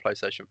supported on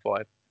PlayStation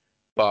 5,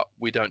 but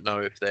we don't know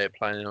if they're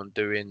planning on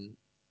doing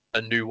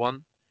a new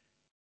one.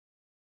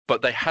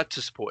 But they had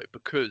to support it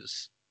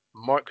because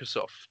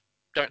Microsoft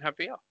don't have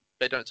VR.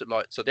 They don't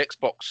so the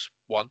Xbox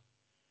One,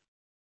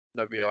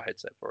 no VR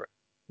headset for it.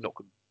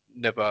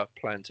 Never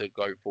plan to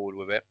go forward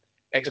with it.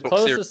 The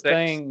closest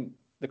thing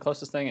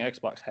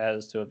Xbox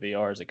has to a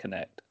VR is a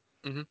Kinect.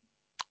 Which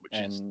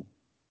is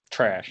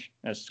trash.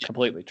 It's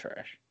completely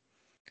trash.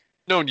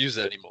 No one uses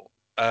it anymore.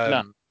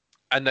 No.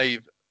 And I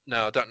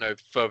don't know,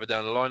 further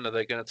down the line, are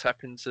they going to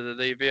tap into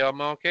the VR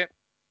market?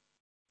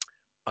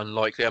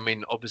 Unlikely. I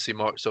mean, obviously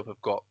Microsoft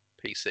have got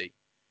PC.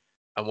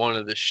 And one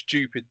of the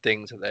stupid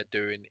things that they're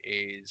doing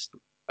is,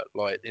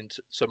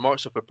 so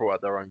Microsoft have brought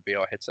out their own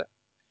VR headset.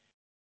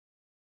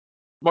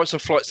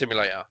 Microsoft Flight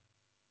Simulator,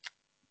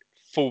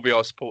 full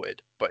VR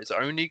supported, but it's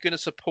only going to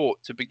support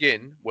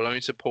will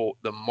only support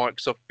the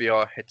Microsoft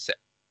VR headset.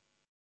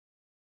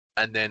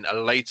 And then a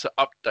later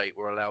update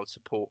will allow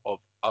support of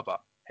other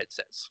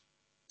headsets.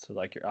 So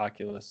like your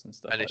Oculus and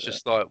stuff. And it's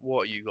just like,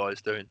 what are you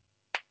guys doing?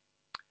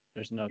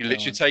 There's no. You're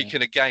literally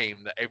taking a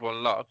game that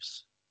everyone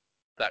loves,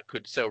 that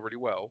could sell really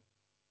well,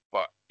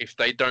 but if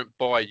they don't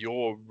buy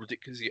your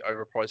ridiculously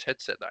overpriced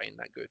headset that ain't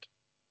that good,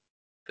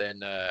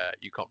 then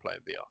you can't play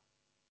in VR.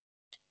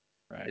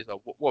 Right. It's like,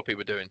 what are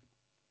people doing?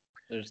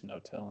 There's no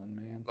telling,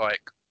 man.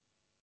 Like,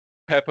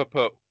 Pepper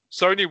put,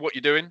 Sony, what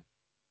you doing?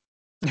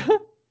 And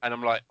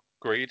I'm like,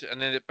 Agreed.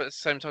 And then, but at the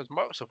same time,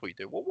 Microsoft, what you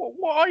do?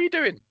 What are you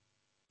doing?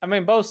 I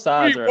mean, both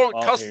sides We are at want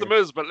fault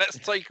customers, but let's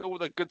take all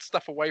the good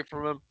stuff away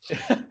from them.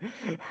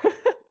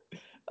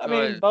 I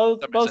mean,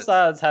 both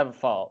sides have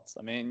faults.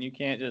 I mean, you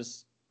can't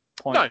just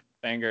point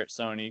finger at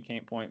Sony. You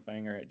can't point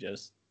finger at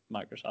just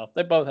Microsoft.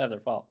 They both have their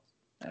faults.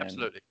 And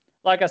absolutely.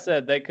 Like I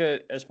said, they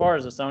could, as far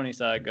as the Sony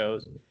side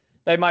goes,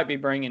 they might be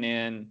bringing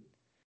in,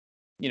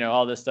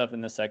 all this stuff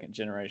in the second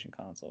generation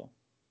console.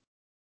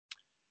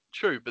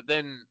 True, but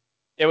then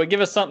it would give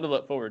us something to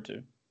look forward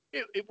to.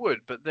 It would,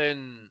 but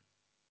then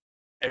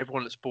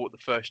everyone that's bought the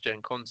first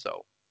gen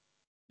console,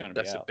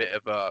 that's a bit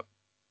of a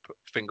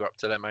finger up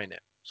to them, ain't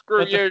it?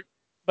 Screw you.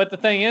 But the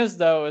thing is,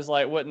 though, is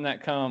like, wouldn't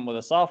that come with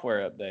a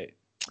software update?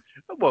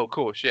 Well, of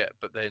course, yeah.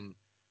 But then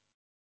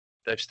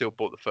they've still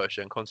bought the first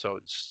gen console.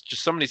 It's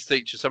just some of these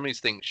features, some of these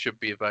things should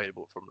be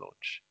available from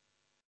launch.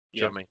 Do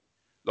you know what I mean?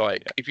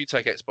 Like, if you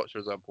take Xbox, for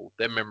example,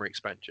 their memory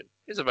expansion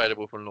is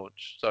available from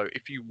launch. So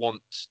if you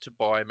want to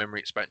buy a memory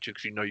expansion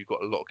because you've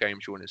got a lot of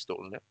games you want to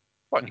install on it,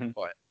 fine, you can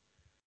buy it.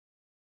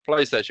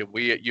 PlayStation,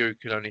 you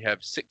can only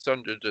have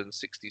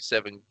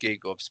 667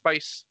 gig of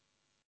space.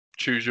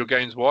 Choose your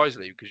games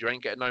wisely because you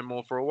ain't getting no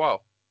more for a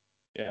while.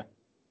 Yeah.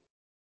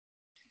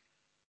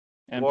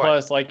 And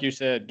plus, like you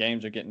said,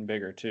 games are getting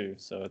bigger too.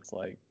 So it's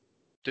like,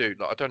 dude,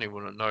 like, I don't even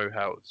want to know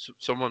how.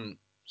 Someone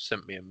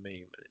sent me a meme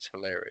and it's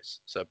hilarious.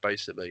 So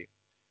basically,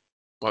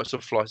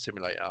 Microsoft Flight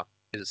Simulator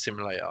is a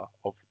simulator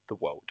of the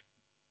world.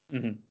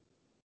 Mm-hmm.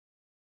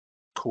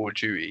 Call of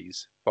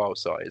Duty's file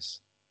size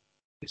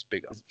is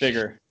bigger. It's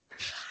bigger.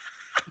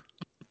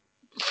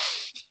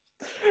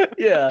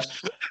 Yeah.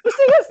 But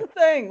see, that's the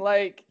thing.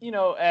 Like,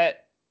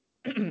 at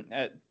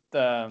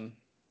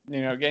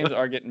games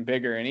are getting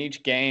bigger, and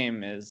each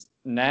game is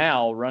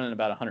now running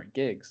about 100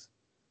 gigs.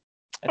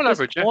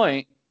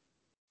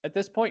 At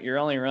this point, you're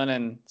only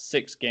running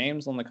 6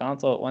 games on the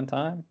console at one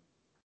time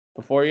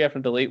before you have to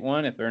delete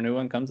one if a new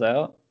one comes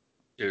out.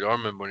 Dude, I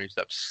remember when you used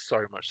to have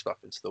so much stuff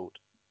installed.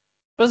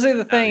 But see,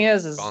 the thing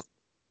is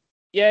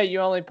you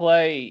only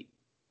play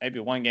maybe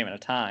one game at a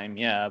time,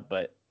 yeah,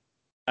 but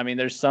I mean,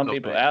 there's some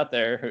people out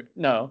there who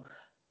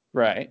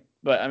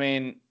but I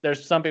mean,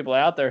 there's some people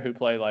out there who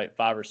play like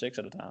 5 or 6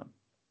 at a time.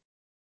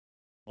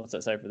 What's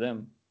that say for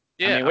them?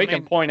 Yeah, I mean, we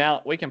can point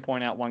out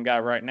one guy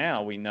right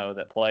now we know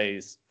that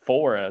plays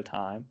 4 at a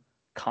time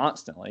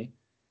constantly.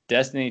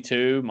 Destiny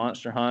 2,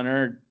 Monster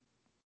Hunter.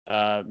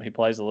 He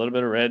plays a little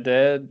bit of Red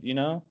Dead,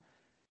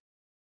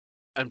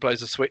 and plays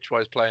the Switch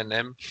while he's playing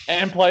them.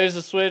 And plays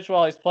the Switch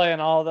while he's playing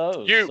all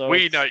those. You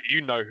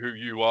know who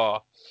you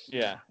are.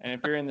 Yeah, and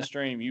if you're in the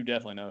stream, you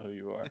definitely know who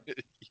you are.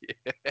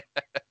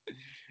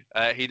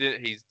 Yeah.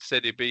 He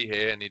said he'd be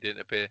here, and he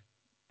didn't appear.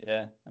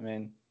 Yeah, I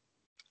mean,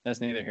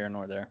 that's neither here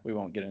nor there. We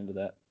won't get into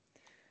that.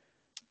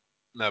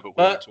 No, but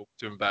we'll talk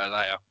to him about it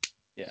later.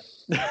 Yeah.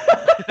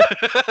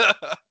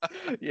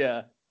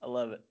 Yeah, I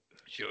love it.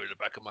 Show you the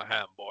back of my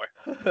hand, boy.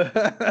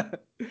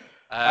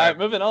 All right,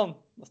 moving on.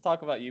 Let's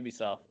talk about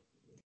Ubisoft.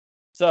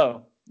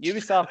 So,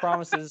 Ubisoft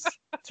promises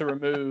to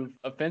remove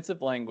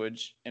offensive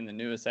language in the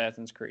new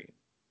Assassin's Creed.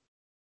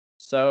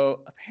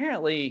 So,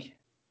 apparently,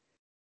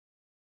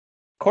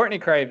 Courtney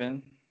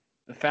Craven,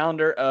 the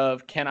founder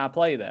of Can I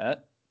Play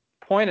That,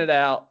 pointed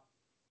out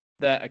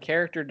that a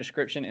character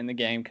description in the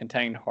game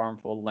contained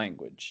harmful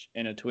language.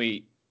 In a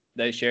tweet,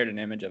 they shared an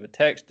image of a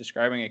text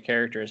describing a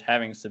character as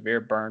having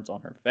severe burns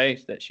on her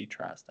face that she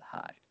tries to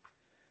hide.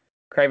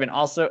 Craven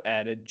also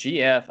added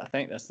GF, I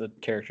think that's the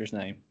character's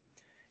name,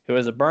 who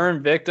is a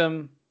burn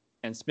victim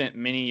and spent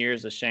many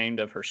years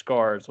ashamed of her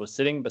scars, was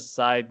sitting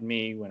beside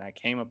me when I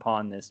came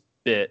upon this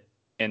bit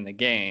in the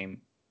game,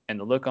 and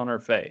the look on her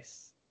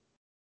face.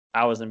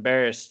 I was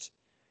embarrassed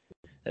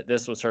that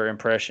this was her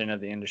impression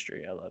of the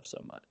industry I love so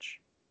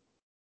much.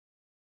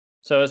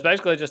 So it's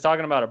basically just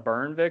talking about a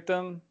burn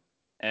victim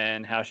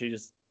and how she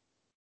just,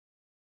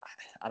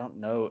 I don't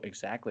know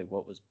exactly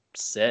what was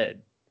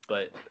said,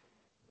 but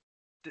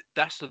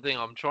that's the thing.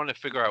 I'm trying to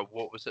figure out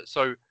what was it.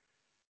 So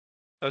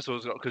that's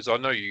what because I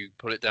know you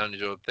put it down as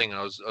your thing, and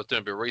I was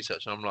doing a bit of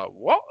research, and I'm like,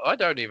 what? I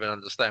don't even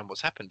understand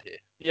what's happened here.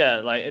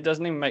 Yeah, like it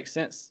doesn't even make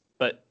sense.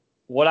 But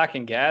what I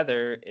can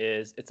gather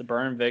is it's a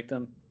burn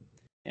victim,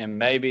 and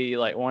maybe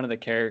like one of the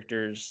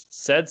characters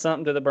said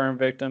something to the burn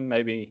victim,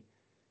 maybe.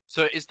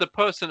 So is the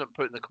person that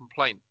put in the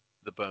complaint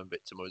the burn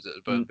victim, or is it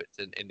a burn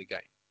victim in the game?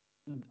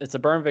 It's a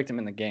burn victim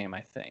in the game,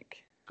 I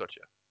think.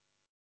 Gotcha.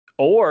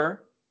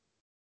 Or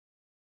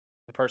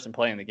the person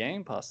playing the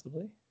game,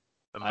 possibly.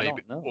 And maybe, I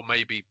don't know. Or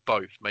maybe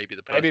both. Maybe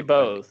the person. Maybe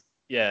both.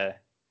 Yeah.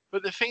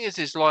 But the thing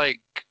is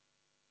like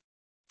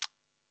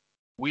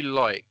we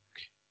like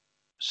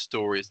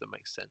stories that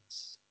make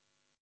sense.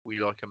 We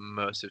like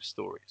immersive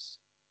stories.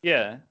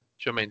 Yeah. Do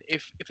you know what I mean?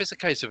 If it's a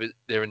case of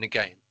they're in the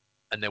game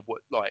and they're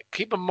like,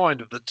 keep in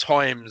mind of the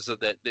times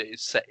that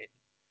it's set in.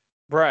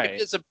 Right. If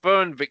there's a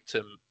burn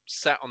victim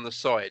sat on the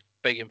side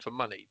begging for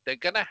money, they're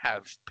gonna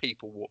have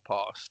people walk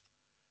past.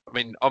 I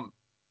mean, I'm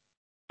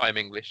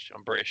English.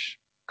 I'm British.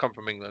 Come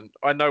from England.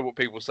 I know what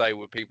people say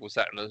when people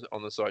sat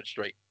on the side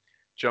street.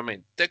 Do you know what I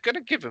mean? They're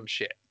gonna give them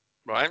shit.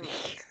 right?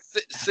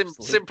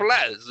 Absolutely. Simple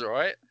as,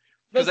 right?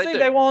 But see,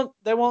 they want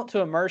to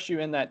immerse you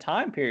in that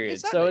time period.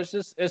 Exactly.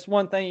 So it's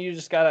one thing you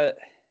just gotta.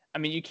 I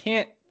mean, you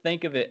can't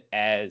think of it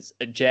as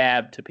a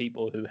jab to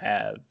people who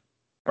have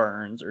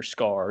burns or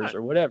scars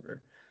or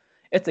whatever.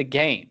 It's a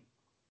game.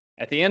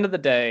 At the end of the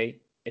day,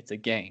 it's a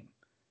game,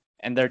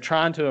 and they're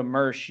trying to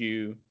immerse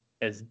you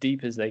as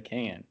deep as they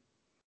can.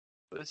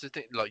 But that's the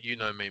thing. Like, you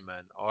know me,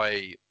 man.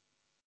 I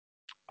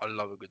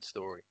love a good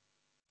story.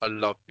 I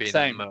love being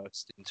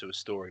immersed into a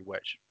story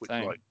which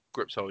like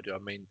grips hold you. I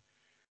mean,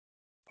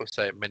 I'll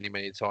say it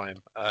many times.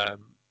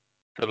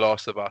 The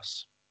Last of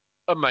Us,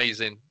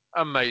 amazing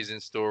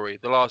story.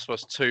 The Last of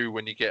Us 2,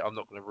 when you get, I'm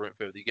not going to ruin it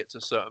for you, you get to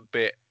a certain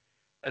bit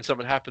and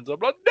something happens, I'm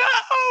like,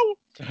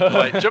 no!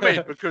 Like, do you know what I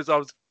mean? Because I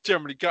was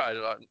generally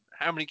gutted. Like,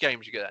 how many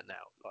games you get that now?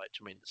 Like, do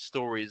you know what I mean? The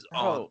stories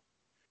aren't.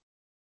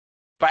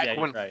 Back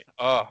when,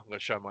 I'm going to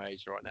show my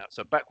age right now.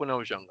 So back when I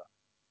was younger,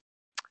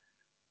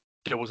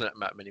 there wasn't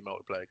that many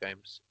multiplayer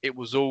games. It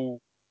was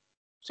all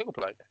single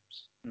player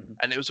games,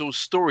 and it was all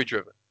story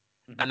driven,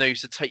 and they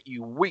used to take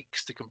you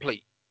weeks to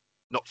complete,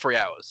 not 3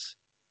 hours.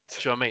 Do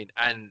you know what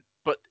I mean?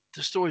 But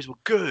the stories were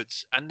good,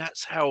 and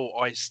that's how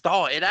I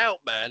started out,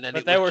 man. And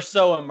but they were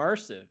so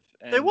immersive.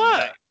 They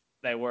were.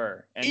 They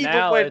were. And even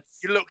now when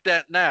you looked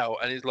at now,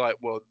 and it's like,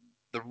 well,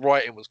 the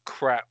writing was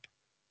crap,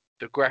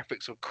 the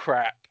graphics were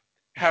crap.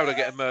 How do I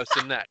get immersed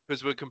in that?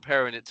 Because we're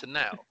comparing it to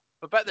now.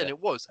 But back then it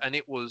was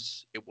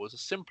a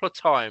simpler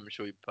time,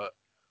 shall we put.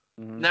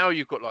 Now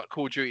you've got like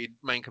Call of Duty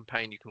main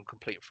campaign you can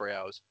complete in 3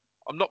 hours.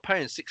 I'm not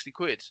paying 60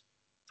 quid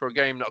for a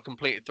game that I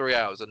completed 3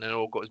 hours and then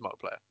all got is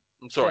multiplayer.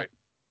 I'm sorry.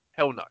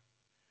 Hell no.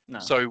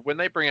 So when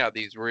they bring out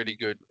these really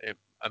good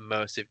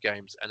immersive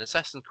games, and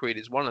Assassin's Creed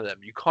is one of them,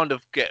 you kind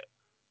of get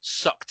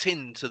sucked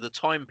into the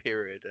time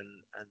period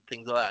and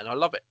things like that, and I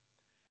love it.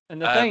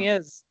 And the thing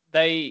is,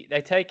 they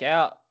take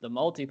out the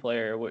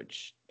multiplayer,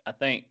 which I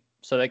think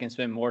so they can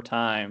spend more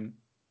time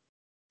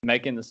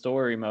making the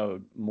story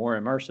mode more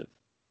immersive.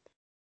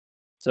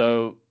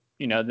 So,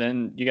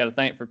 then you got to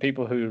think for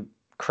people who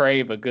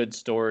crave a good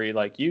story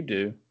like you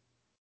do,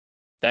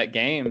 that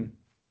game,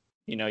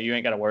 you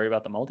ain't got to worry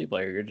about the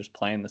multiplayer. You're just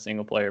playing the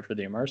single player for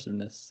the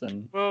immersiveness.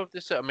 And well,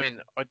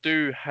 I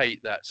do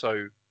hate that.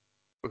 So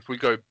if we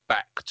go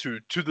back to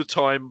the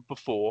time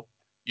before,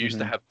 you used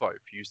to have both.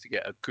 You used to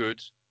get a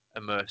good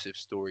immersive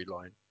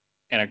storyline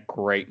and a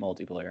great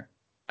multiplayer.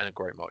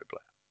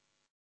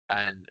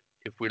 And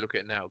if we look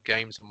at it now,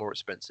 games are more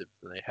expensive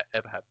than they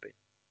ever have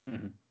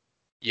been.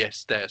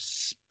 Yes, they're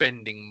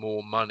spending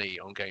more money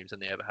on games than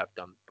they ever have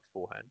done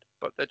beforehand,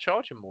 but they're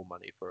charging more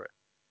money for it.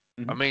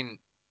 I mean,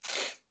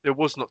 there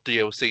was not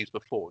DLCs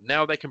before.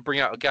 Now they can bring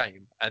out a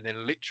game and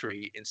then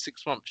literally in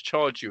 6 months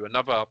charge you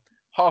another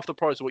half the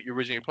price of what you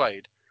originally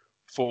played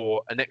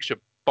for an extra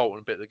bolt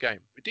and bit of the game.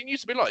 It didn't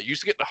used to be like that. You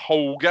used to get the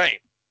whole game.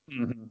 Do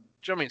you know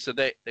what I mean? So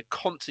they're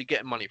constantly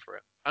getting money for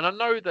it. And I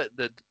know that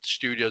the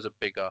studios are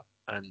bigger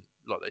and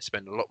like they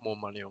spend a lot more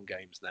money on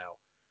games now.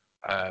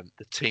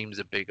 The teams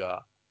are bigger.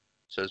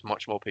 So there's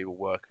much more people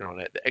working on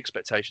it. The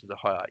expectations are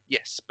higher.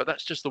 Yes, but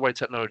that's just the way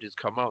technology has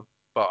come on.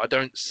 But I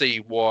don't see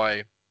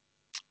why,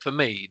 for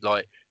me,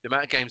 like the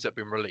amount of games that have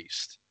been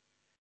released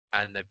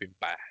and they've been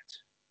bad.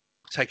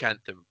 Take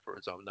Anthem, for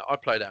example. Now, I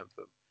played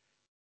Anthem.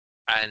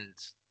 And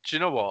do you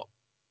know what?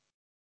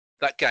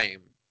 That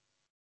game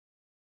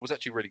was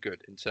actually really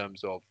good in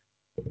terms of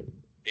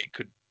it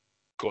could have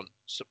gone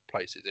some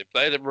places. If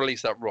they had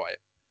released that right,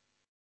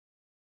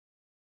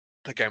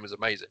 the game was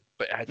amazing.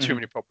 But it had too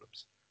many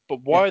problems.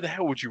 But why the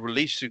hell would you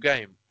release your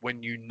game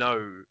when you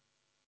know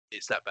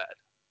it's that bad?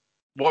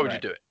 Why would you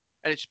do it?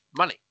 And it's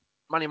money.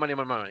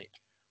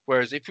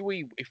 Whereas if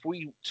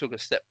we took a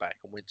step back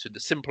and went to the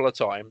simpler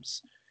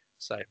times,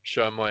 say,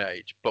 showing my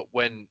age, but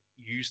when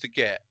you used to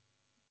get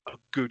a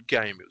good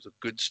game, it was a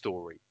good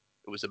story,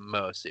 it was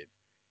immersive,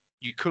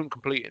 you couldn't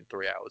complete it in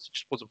 3 hours. It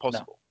just wasn't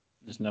possible.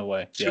 No, there's no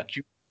way. It took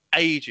you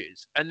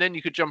ages. And then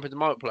you could jump into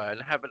multiplayer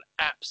and have an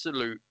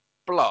absolute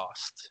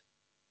blast.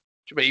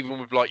 Even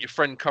with like your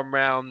friend come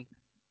round,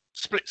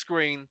 split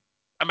screen,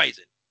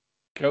 amazing.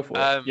 Go for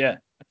it. Yeah,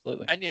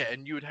 absolutely.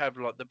 And you would have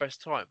like the best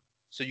time.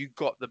 So you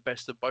got the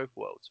best of both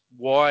worlds.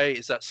 Why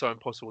is that so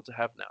impossible to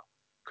have now?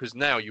 Because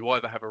now you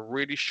either have a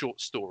really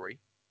short story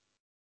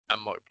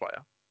and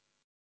multiplayer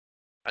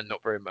and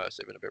not very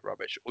immersive and a bit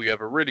rubbish, or you have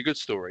a really good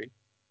story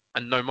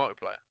and no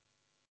multiplayer.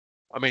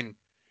 I mean,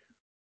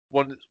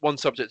 one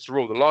subject to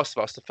rule, The Last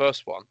of Us, the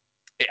first one,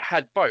 it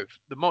had both.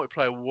 The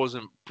multiplayer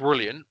wasn't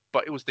brilliant,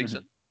 but it was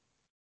decent.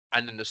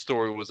 And then the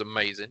story was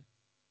amazing.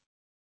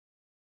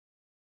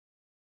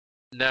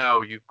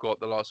 Now you've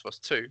got The Last of Us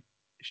 2.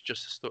 It's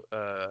just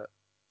a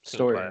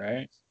story,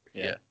 right?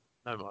 Yeah.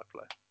 No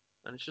multiplayer.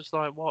 And it's just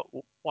like, what?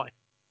 Why?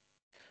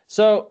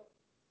 So,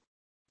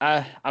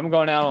 I'm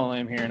going out on a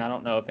limb here, and I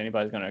don't know if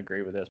anybody's going to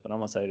agree with this, but I'm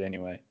going to say it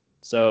anyway.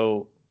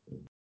 So,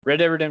 Red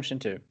Dead Redemption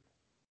 2.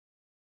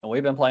 And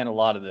we've been playing a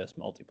lot of this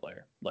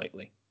multiplayer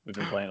lately. We've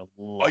been playing a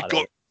lot. I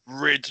got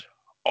rid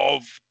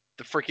of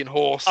the freaking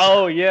horse.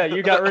 Oh, yeah,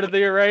 you got rid of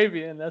the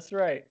Arabian. That's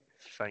right.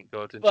 Thank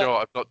God. And Joe,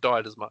 I've not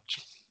died as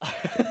much.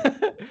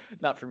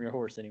 Not from your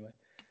horse, anyway.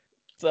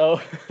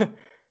 So,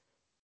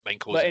 Main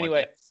cause but of my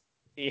anyway, death.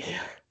 yeah.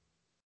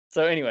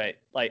 So anyway,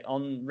 like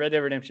on Red Dead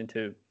Redemption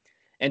 2,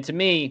 and to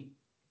me,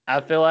 I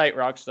feel like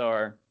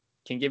Rockstar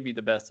can give you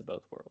the best of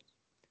both worlds.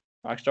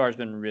 Rockstar has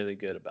been really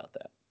good about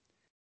that.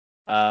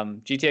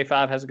 GTA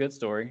 5 has a good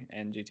story,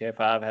 and GTA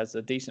 5 has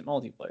a decent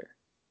multiplayer.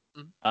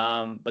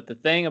 But the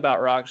thing about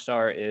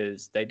Rockstar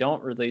is they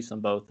don't release them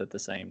both at the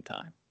same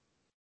time.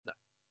 No.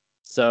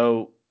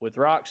 So with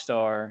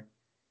Rockstar,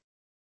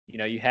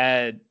 you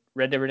had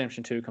Red Dead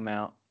Redemption 2 come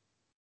out.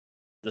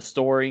 The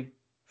story,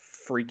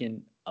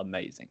 freaking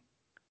amazing.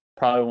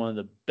 Probably one of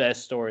the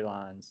best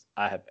storylines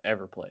I have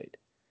ever played.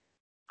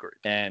 Great.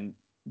 And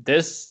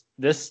this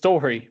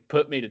story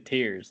put me to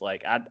tears.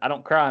 Like I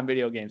don't cry in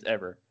video games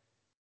ever,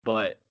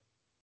 but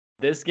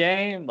this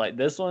game, like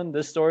this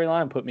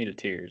storyline put me to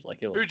tears. Like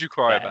Who'd you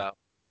cry about?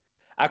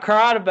 I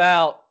cried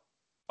about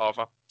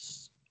Arthur.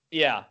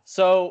 Yeah.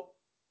 So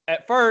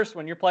at first,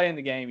 when you're playing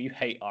the game, you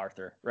hate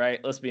Arthur, right?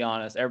 Let's be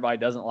honest. Everybody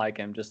doesn't like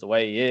him just the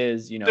way he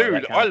is.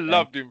 Dude, I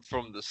loved him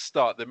from the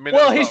start. The minute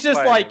well, he's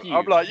just like you.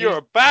 I'm like, you're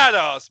a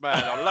badass,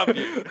 man. I love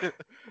you.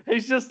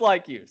 He's just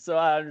like you, so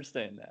I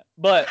understand that.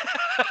 But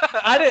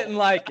I didn't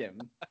like him.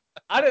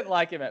 I didn't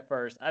like him at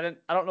first. I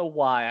don't know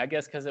why. I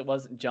guess because it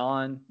wasn't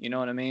John. You know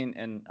what I mean?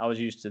 And I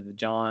was used to the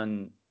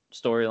John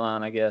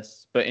storyline, I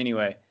guess. But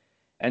anyway.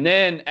 And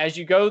then as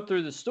you go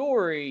through the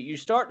story, you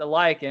start to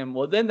like him.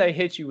 Well, then they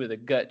hit you with a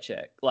gut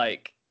check.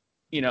 Like,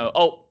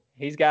 oh,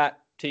 he's got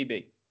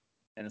TB.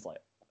 And it's like,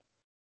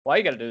 why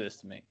you got to do this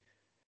to me?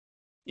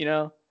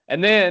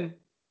 And then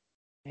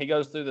he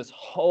goes through this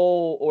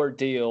whole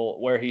ordeal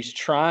where he's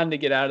trying to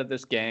get out of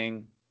this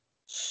gang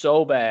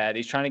so bad.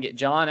 He's trying to get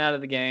John out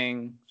of the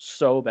gang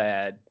so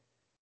bad,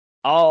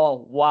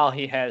 all while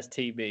he has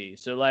TB.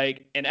 So,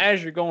 like, and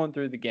as you're going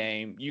through the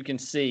game, you can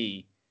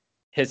see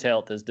his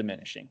health is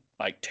diminishing,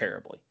 like,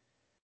 terribly.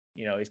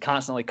 He's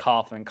constantly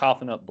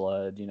coughing up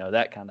blood,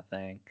 that kind of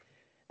thing.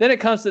 Then it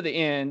comes to the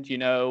end,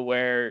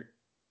 where,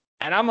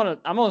 and I'm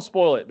gonna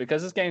spoil it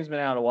because this game's been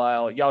out a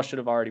while. Y'all should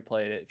have already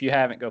played it. If you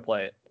haven't, go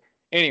play it.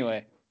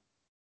 Anyway,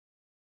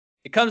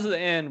 it comes to the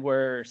end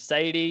where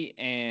Sadie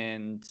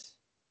and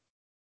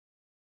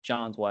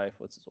John's wife,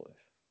 what's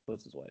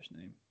his wife's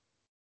name?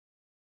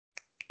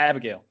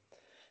 Abigail.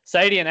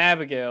 Sadie and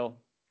Abigail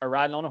are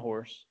riding on a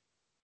horse.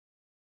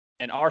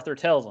 And Arthur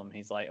tells him,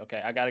 he's like,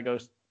 okay, I got to go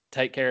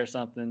take care of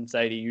something.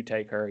 Sadie, you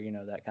take her,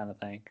 that kind of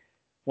thing.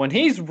 When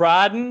he's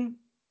riding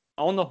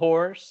on the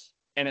horse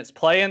and it's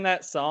playing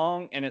that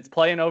song and it's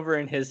playing over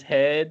in his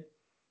head,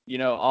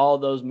 all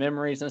those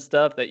memories and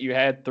stuff that you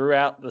had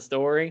throughout the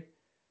story,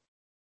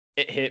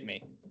 it hit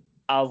me.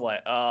 I was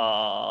like,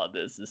 oh,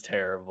 this is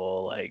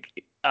terrible. Like,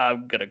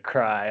 I'm going to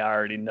cry. I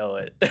already know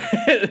it.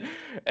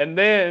 And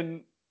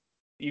then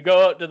you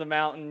go up to the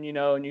mountain,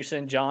 and you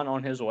send John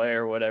on his way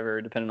or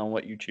whatever, depending on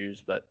what you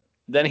choose. But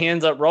then he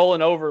ends up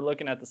rolling over,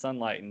 looking at the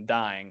sunlight and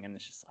dying. And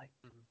it's just like,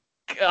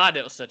 God,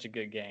 it was such a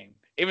good game.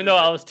 Even though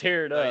I was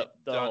teared up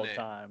the whole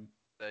time.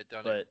 They've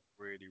done it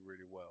really,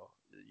 really well.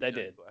 They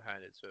did. Got to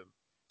hand it to them.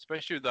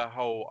 Especially the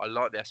whole, I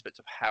like the aspect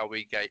of how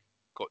we got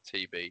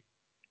TB.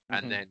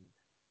 And then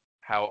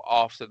how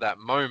after that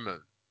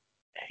moment,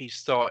 he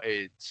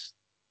started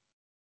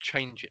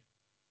changing.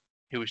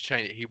 He was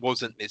changing. He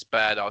wasn't this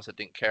badass that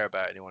didn't care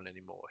about anyone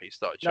anymore. He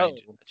started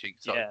changing. No. He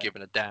started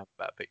giving a damn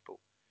about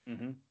people.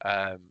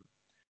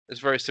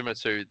 It's very similar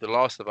to The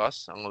Last of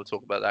Us. I'm going to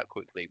talk about that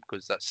quickly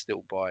because that's the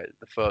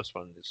first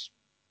one is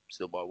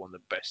still by one of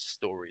the best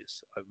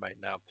stories I've made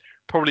now.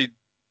 Probably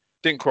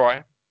didn't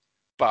cry,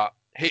 but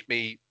hit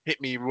me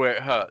where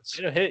it hurts.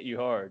 It'll hit you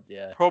hard,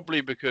 yeah.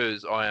 Probably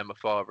because I am a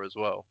father as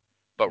well.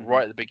 But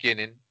right at the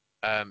beginning,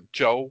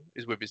 Joel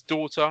is with his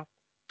daughter.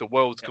 The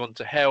world's gone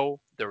to hell.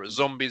 There are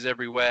zombies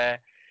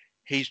everywhere.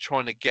 He's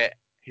trying to get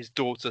his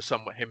daughter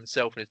somewhere,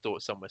 himself and his daughter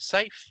somewhere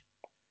safe.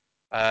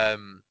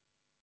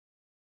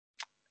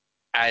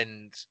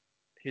 And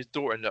his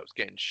daughter ends up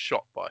getting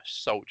shot by a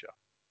soldier.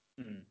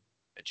 And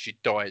she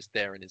dies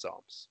there in his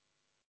arms.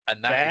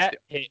 And that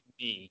hit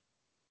me.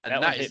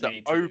 And that is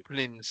the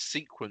opening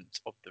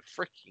sequence of the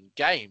freaking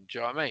game. Do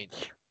you know what I mean?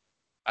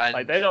 And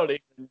like, they don't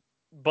even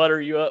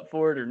butter you up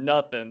for it or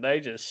nothing. They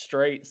just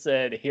straight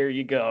said, here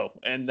you go.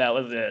 And that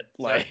was it.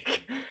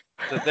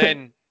 So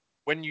then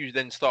when you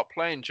then start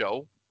playing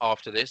Joel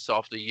after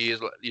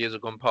years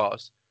have gone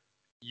past,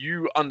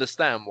 you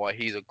understand why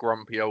he's a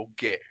grumpy old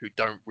git who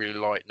don't really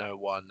like no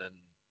one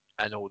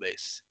and all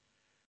this.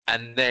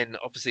 And then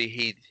obviously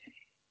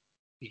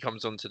he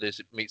comes onto this,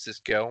 meets this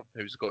girl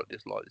who's got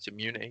this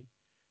immunity,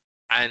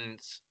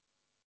 and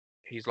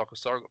he's like a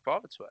surrogate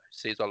father to her.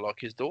 Sees her like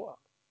his daughter.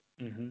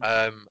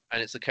 And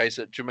it's a case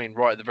that Jermaine,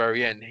 right at the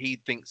very end, he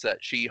thinks that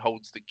she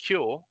holds the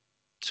cure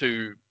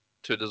to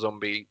the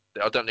zombie.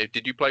 I don't know.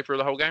 Did you play through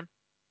the whole game?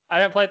 I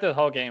didn't play through the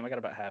whole game. I got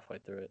about halfway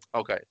through it.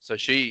 Okay, so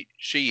she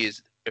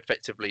is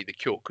effectively the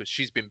cure because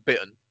she's been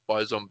bitten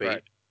by a zombie,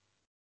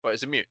 but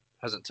it's immune,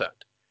 hasn't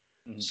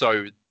turned.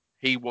 So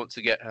he wants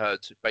to get her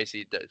to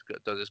basically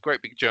does this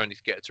great big journey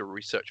to get her to a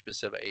research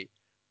facility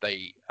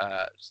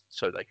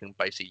so they can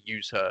basically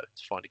use her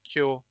to find a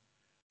cure.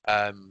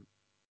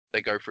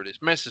 They go through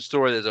this massive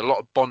story. There's a lot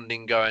of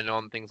bonding going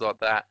on, things like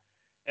that.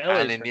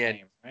 Ellie's and in her the end,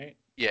 name, right?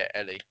 yeah,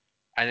 Ellie.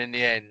 And in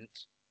the end,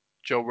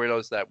 Joel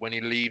realizes that when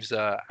he leaves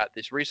her at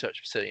this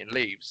research facility and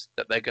leaves,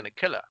 that they're going to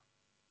kill her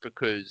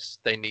because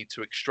they need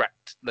to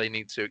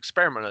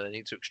experiment her, they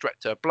need to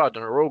extract her blood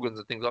and her organs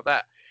and things like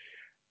that.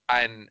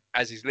 And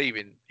as he's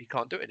leaving, he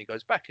can't do it. And he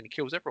goes back and he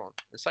kills everyone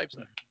and saves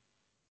her.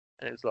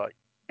 And it was like,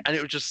 and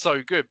it was just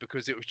so good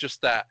because it was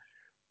just that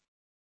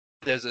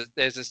there's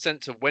a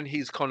sense of when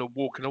he's kind of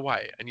walking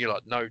away and you're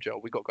like, no,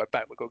 Joel, we got to go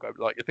back. We got to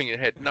go, like, you're thinking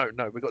ahead. No,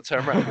 we got to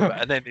turn around.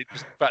 And then the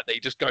fact that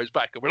he just goes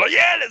back and we're like,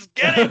 yeah, let's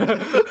get it.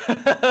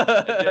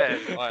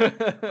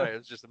 It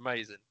was just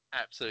amazing.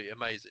 Absolutely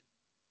amazing.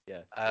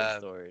 Yeah.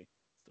 Good stories.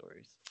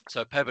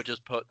 So Pepper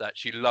just put that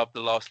she loved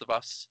The Last of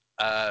Us.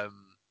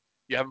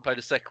 You haven't played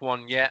the second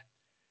one yet.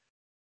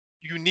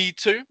 You need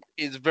to.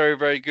 It's very,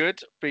 very good.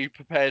 Be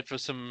prepared for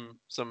some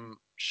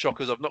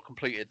shockers. I've not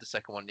completed the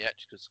second one yet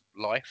because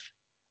life.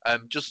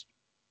 I'm just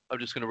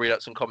going to read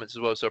out some comments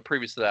as well. So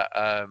previous to that,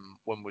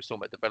 when we were talking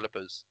about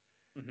developers,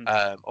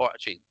 or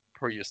actually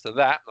previous to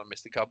that, I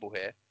missed a couple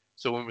here.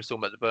 So when we were talking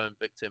about the burn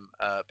victim,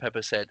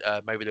 Pepper said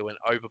maybe they went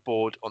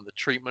overboard on the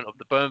treatment of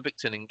the burn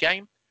victim in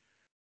game.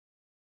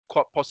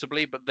 Quite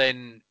possibly, but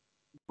then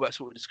that's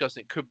what we're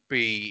discussing. It could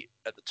be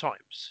at the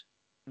times.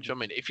 Do you know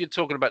what I mean? If you're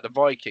talking about the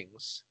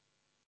Vikings,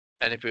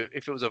 and if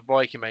it was a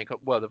Viking main,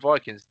 well, the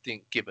Vikings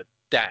didn't give a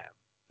damn.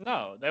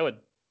 No, they would.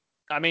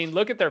 I mean,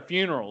 look at their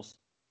funerals.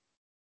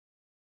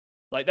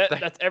 Like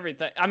that's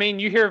everything. I mean,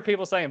 you hear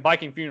people saying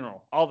Viking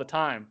funeral all the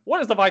time.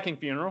 What is the Viking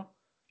funeral?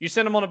 You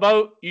send them on a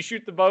boat, you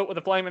shoot the boat with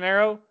a flaming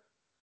arrow.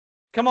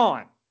 Come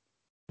on.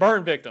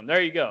 Burn victim.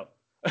 There you go.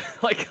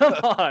 Like, come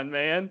on,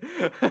 man.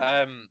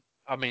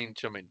 I mean,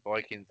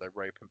 Vikings, they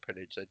rape and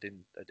pillage. They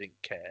didn't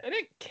care. They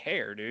didn't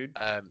care, dude.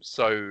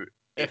 So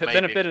if it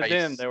benefited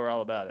them, they were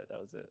all about it. That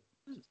was it.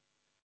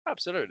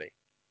 Absolutely.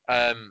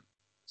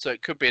 So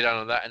it could be down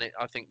on that, and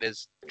I think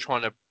there's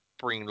trying to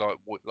bring like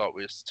we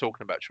were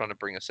talking about, trying to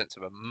bring a sense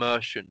of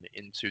immersion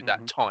into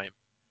that time,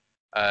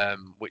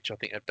 which I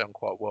think they've done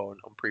quite well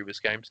on previous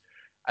games.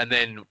 And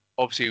then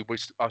obviously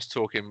us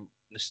talking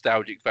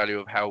nostalgic value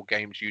of how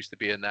games used to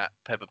be, in that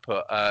Pepper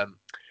put.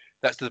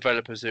 That's the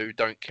developers who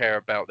don't care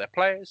about their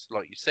players,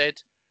 like you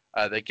said.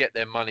 They get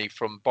their money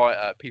from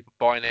people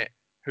buying it.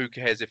 Who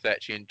cares if they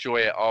actually enjoy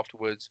it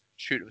afterwards?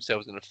 Shoot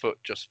themselves in the foot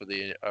just for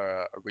the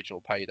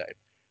original payday.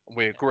 And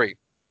we agree.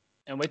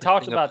 And we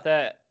talked about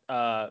that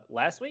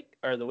last week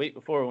or the week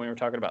before when we were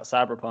talking about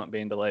Cyberpunk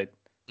being delayed.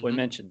 We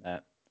mentioned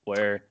that,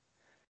 where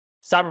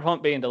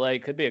Cyberpunk being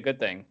delayed could be a good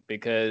thing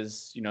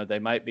because, they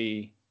might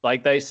be,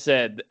 like they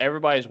said,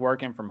 everybody's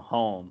working from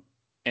home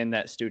in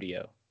that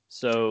studio.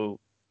 So,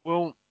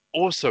 well,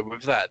 also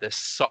with that, there's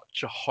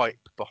such a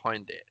hype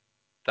behind it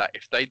that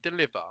if they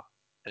deliver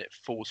and it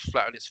falls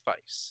flat on its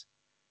face,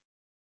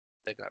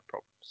 they're going to have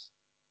problems.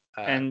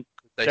 And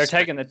they're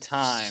taking the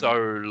time. So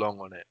long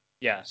on it.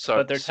 Yeah,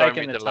 but they're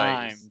taking the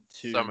time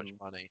to... So much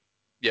money.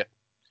 Yeah.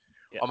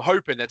 I'm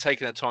hoping they're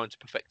taking the time to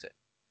perfect it.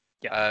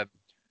 Yeah.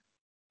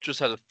 Just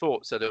had a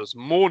thought. So there was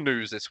more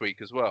news this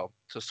week as well.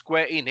 So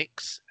Square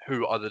Enix,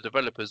 who are the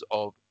developers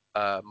of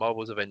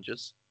Marvel's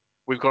Avengers,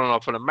 we've gone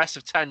off on a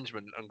massive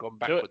tangent and gone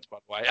backwards, by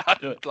the way.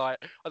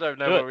 I don't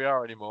know where we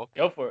are anymore.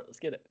 Go for it. Let's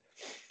get it.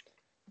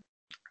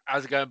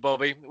 How's it going,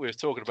 Bobby? We were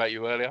talking about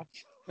you earlier.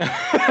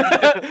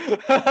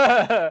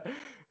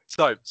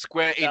 So,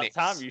 Square Enix. It's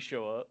time you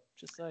show up.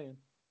 Just saying.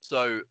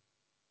 So,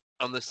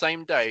 on the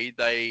same day,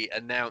 they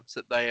announced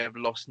that they have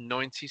lost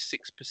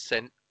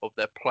 96% of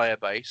their player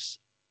base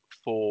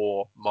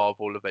for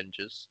Marvel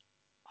Avengers.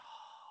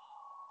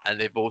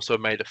 And they've also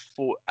made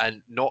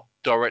and not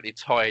directly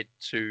tied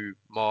to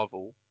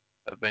Marvel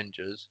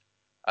Avengers,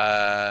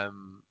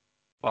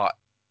 but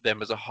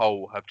them as a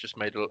whole have just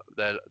made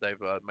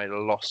they've made a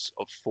loss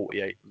of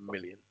 48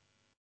 million.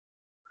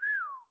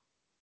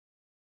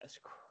 That's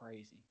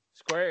crazy.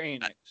 Square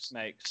Enix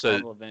makes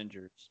Marvel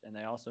Avengers, and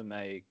they also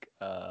make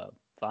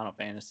Final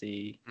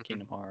Fantasy,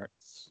 Kingdom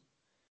Hearts,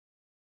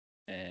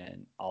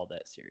 and all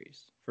that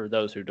series. For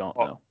those who don't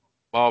know,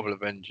 Marvel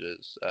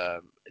Avengers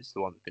is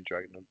the one that's been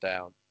dragging them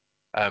down.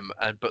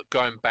 But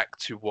going back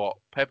to what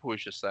Pepper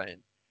was just saying,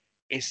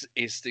 it's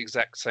the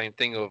exact same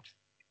thing of,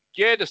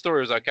 the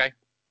story was okay,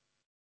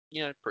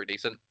 pretty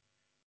decent,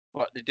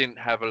 but they didn't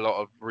have a lot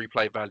of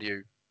replay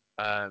value.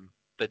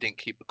 They didn't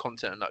keep the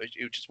content enough.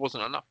 It just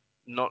wasn't enough,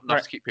 not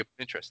enough to keep people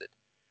interested.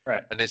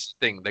 Right. And this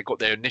thing, they got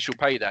their initial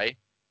payday,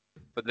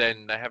 but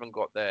then they haven't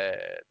got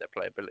their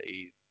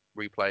playability,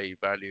 replay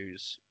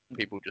values.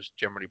 People just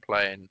generally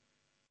playing.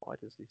 Why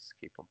does this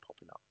keep on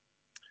popping up?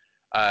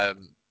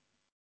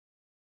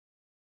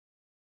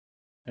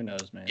 Who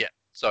knows, man? Yeah.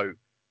 So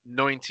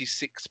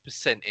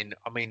 96% in.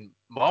 I mean,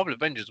 Marvel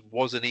Avengers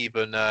wasn't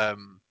even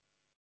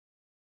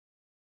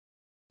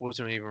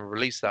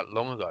released that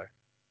long ago.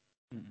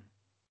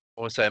 I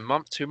want to say a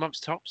month, 2 months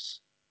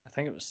tops. I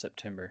think it was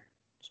September.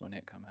 That's when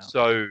it came out.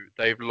 So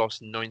they've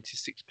lost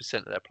 96%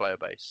 of their player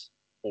base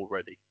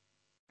already.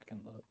 I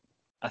can look.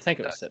 I think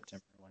it was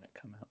September when it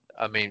came out.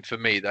 I mean, for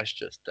me,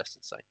 that's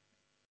insane.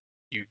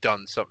 You've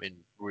done something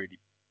really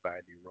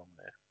badly wrong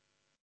there.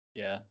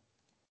 Yeah.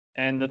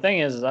 And the thing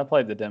is I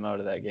played the demo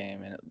to that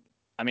game,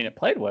 and it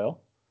played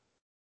well.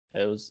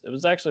 It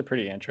was actually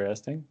pretty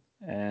interesting.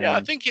 And yeah,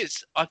 I think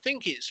it's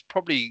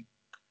probably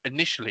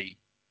initially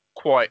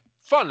quite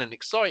fun and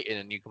exciting,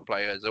 and you can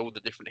play as all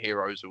the different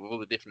heroes with all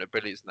the different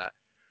abilities and that.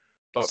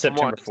 But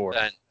September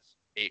 4th.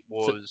 It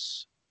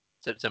was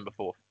September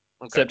 4th.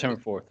 Okay.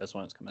 September 4th. That's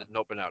when it's coming out. It's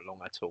not been out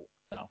long at all.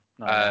 No.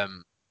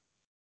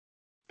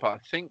 But I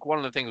think one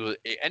of the things was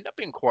it ended up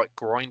being quite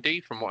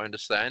grindy, from what I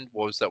understand,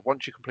 was that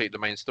once you complete the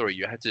main story,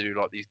 you had to do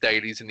like these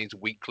dailies and these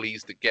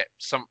weeklies to get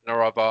something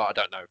or other. I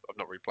don't know. I've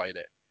not replayed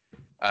it.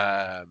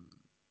 And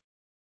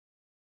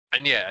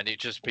it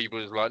just people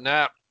was like,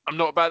 nah, I'm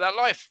not about that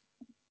life.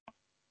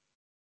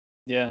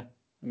 Yeah,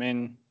 I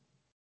mean,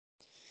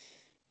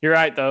 you're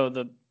right though.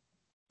 The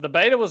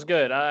beta was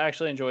good. I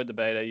actually enjoyed the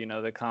beta.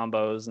 The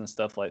combos and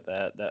stuff like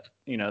that. That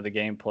the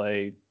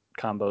gameplay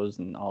combos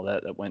and all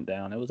that went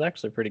down. It was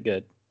actually pretty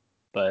good.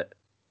 But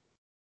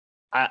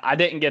I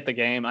didn't get the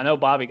game. I know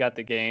Bobby got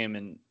the game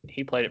and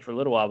he played it for a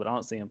little while, but I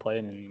don't see him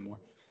playing it anymore.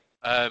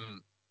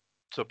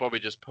 So Bobby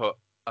just put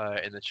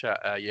in the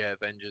chat,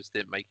 Avengers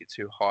didn't make it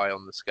too high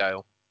on the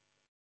scale.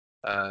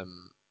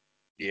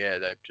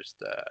 They've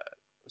just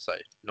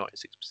say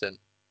 96%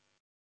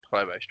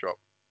 player base drop.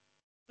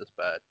 That's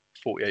bad.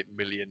 48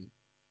 million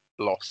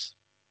loss.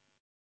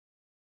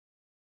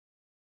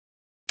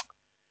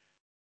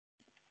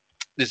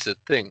 This is the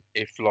thing.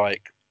 If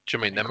do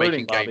you mean they're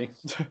making Bobby.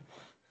 games?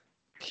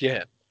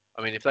 Yeah,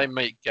 I mean if they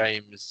make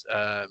games,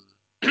 so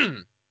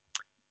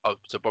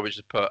Bobby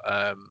just put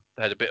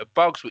they had a bit of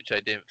bugs which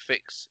they didn't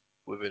fix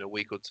within a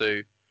week or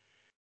two.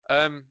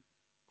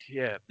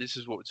 This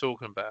is what we're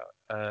talking about.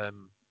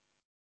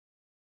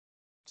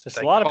 Just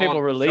a lot of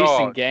people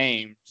releasing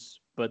games,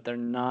 but they're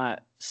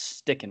not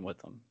sticking with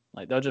them.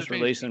 Like they'll just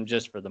release them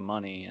just for the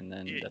money, and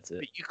then that's it.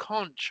 But you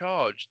can't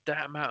charge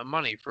that amount of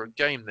money for a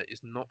game that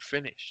is not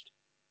finished.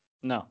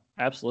 No,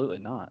 absolutely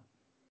not.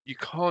 You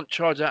can't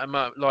charge that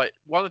amount. Like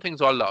one of the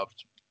things I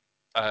loved,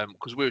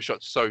 because we were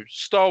shocked. So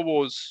Star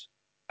Wars,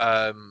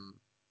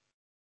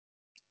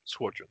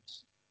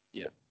 Squadrons.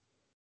 Yeah.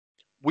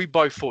 We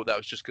both thought that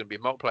was just going to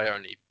be multiplayer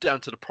only, down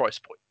to the price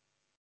point.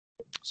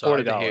 So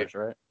 $40,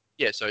 right?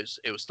 Yeah, so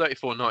it was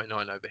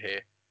 $34.99 over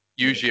here.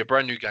 Usually, a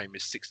brand new game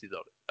is £60.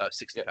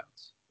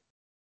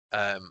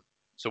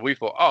 So we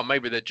thought,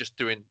 maybe they're just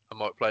doing a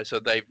multiplayer, so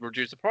they've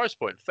reduced the price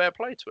point. Fair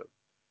play to them.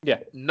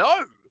 Yeah.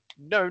 No.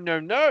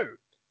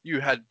 You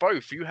had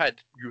both. You had.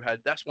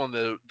 That's one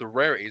of the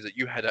rarities that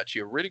you had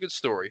actually a really good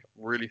story.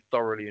 Really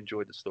thoroughly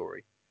enjoyed the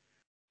story.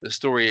 The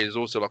story is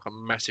also like a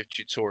massive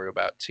tutorial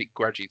about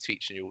gradually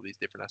teaching you all these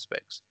different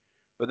aspects.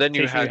 But then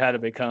you had how to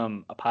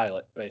become a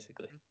pilot,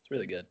 basically. It's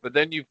really good. But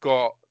then you've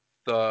got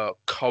the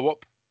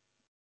co-op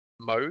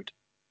mode,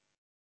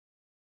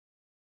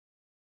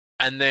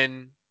 and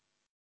then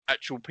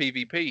actual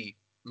PvP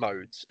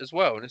modes as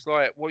well. And it's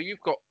like, well,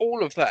 you've got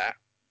all of that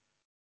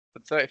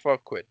for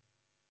 35 quid.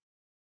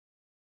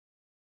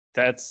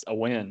 That's a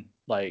win.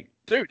 Like,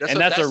 dude,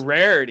 that's a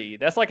rarity.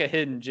 That's like a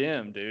hidden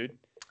gem, dude.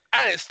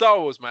 And it's Star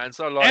Wars, man.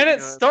 So like, and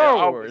it's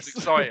Star Wars. I was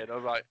excited. I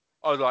was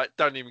like,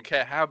 don't even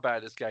care how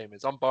bad this game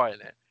is. I'm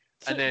buying it.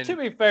 And then, to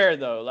be fair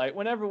though, like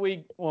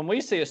when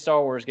we see a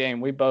Star Wars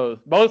game, we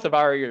both of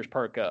our ears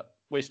perk up.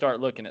 We start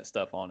looking at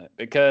stuff on it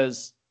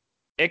because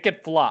it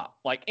could flop.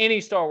 Like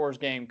any Star Wars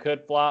game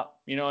could flop.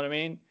 You know what I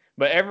mean?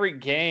 But every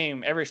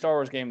Star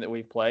Wars game that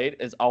we've played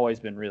has always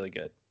been really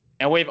good,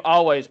 and we've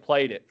always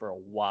played it for a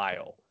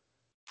while.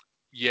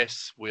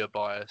 Yes, we are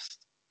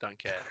biased. Don't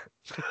care.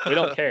 We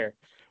don't care.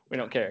 We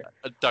don't care.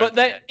 But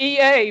that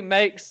EA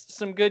makes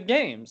some good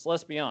games.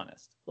 Let's be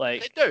honest.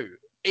 Like they do.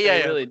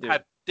 EA really do.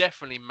 Have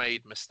definitely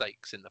made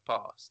mistakes in the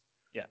past.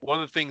 Yeah.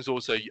 One of the things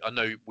also I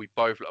know we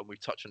both, and we've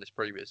touched on this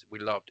previously, we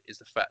loved is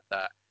the fact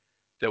that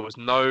there was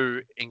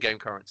no in-game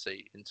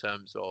currency in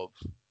terms of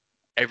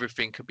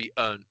everything could be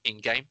earned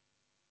in-game.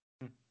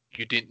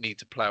 You didn't need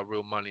to plow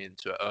real money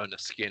into earn a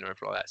skin or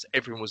anything like that. So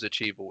everything was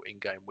achievable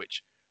in-game,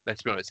 which,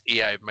 let's be honest, EA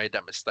have made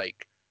that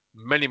mistake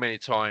many, many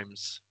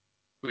times.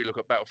 We look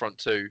at Battlefront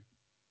 2.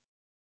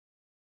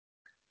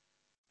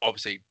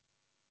 Obviously,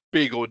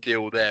 big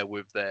ordeal there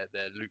with their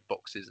loot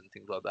boxes and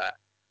things like that.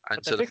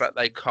 And so the fact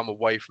they come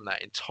away from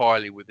that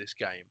entirely with this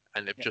game,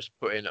 and they've just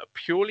put in a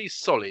purely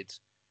solid,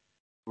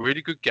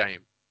 really good game,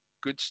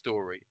 good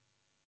story.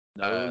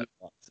 No loot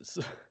boxes.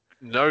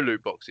 No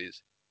loot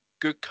boxes.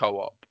 Good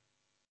co-op.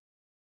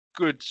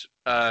 Good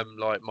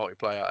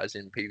multiplayer, as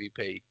in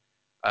PvP.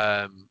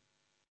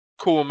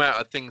 Cool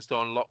amount of things to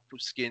unlock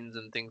with skins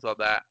and things like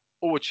that.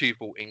 All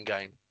achievable in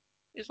game.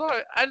 It's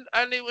like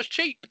and it was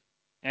cheap.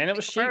 And it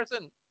was cheap.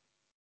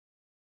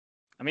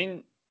 I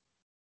mean,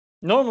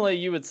 normally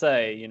you would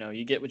say,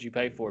 you get what you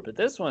pay for, but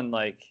this one,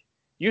 like,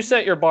 you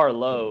set your bar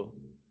low.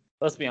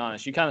 Let's be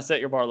honest. You kind of set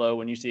your bar low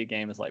when you see a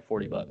game that's like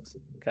 $40.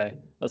 Okay,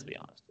 let's be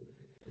honest.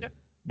 Yeah.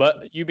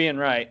 But you being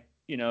right,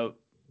 we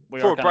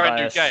for a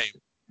brand new game.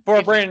 For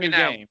a brand new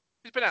game.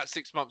 it's been out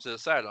 6 months of the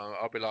sale,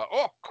 I'll be like,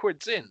 oh,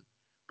 quid's in.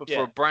 But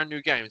for a brand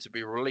new game to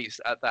be released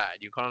at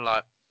that, you're kind of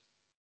like,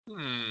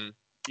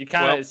 You're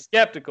kind of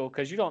skeptical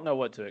because you don't know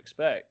what to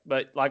expect.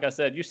 But like I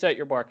said, you set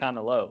your bar kind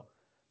of low.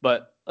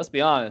 But let's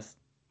be honest,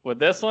 with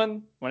this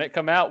one, when it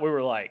come out, we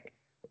were like,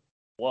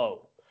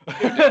 whoa.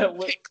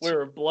 we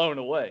were blown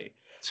away.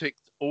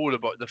 Ticked all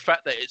about the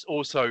fact that it's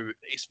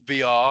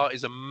VR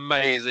is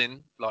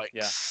amazing,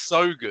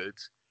 so good.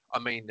 I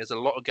mean, there's a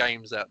lot of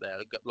games out there,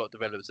 a lot of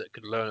developers that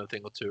could learn a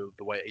thing or two of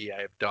the way EA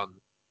have done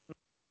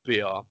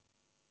VR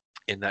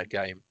in that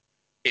game.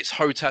 It's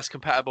HOTAS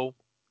compatible.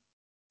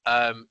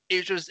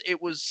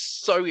 It was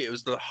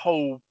the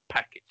whole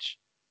package.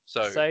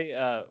 So say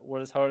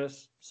what is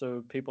HOTAS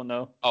so people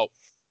know? Oh,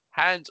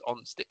 hands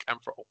on stick and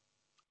throttle.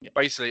 Yeah.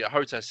 Basically, a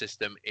HOTAS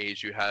system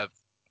is you have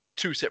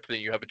two separate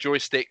things. You have a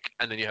joystick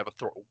and then you have a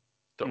throttle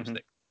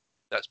stick.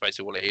 That's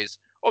basically what it is.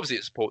 Obviously,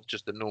 it supports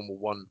just the normal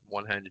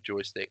one-handed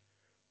joystick.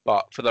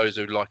 But for those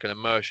who like an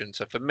immersion,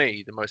 so for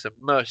me, the most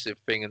immersive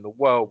thing in the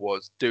world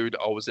was, dude,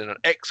 I was in an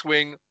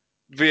X-Wing,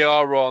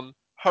 VR on,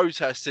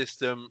 HOTAS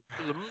system.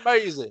 It was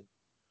amazing.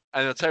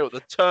 And I'll tell you what,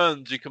 the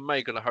turns you can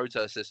make on a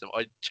HOTAS system,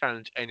 I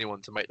challenge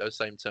anyone to make those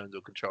same turns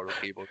on controller or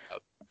keyboard.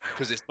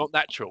 Because it's not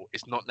natural.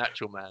 It's not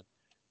natural, man.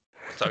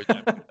 So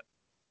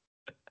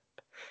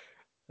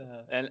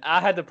and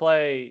I had to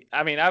play,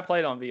 I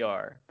played on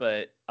VR,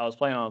 but I was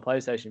playing on a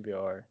PlayStation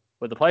VR.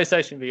 With the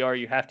PlayStation VR,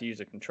 you have to use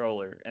a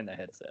controller and the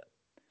headset.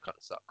 Kind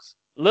of sucks.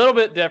 A little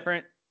bit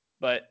different,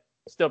 but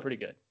still pretty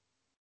good.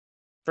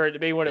 For it to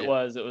be what it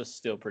was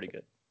still pretty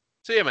good.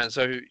 So yeah, man,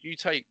 so you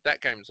take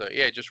that game, so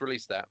yeah, just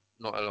released that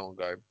not that long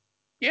ago.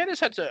 Yeah, it's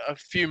had a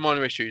few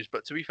minor issues,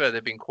 but to be fair,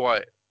 they've been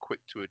quite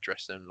quick to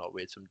address them, like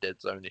we had some dead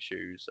zone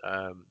issues.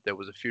 There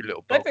was a few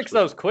little bugs. They fixed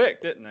those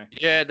quick, didn't they?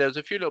 Yeah, there was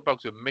a few little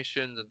bugs with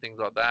missions and things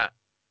like that.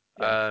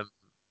 Yeah.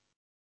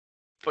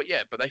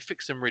 But they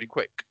fixed them really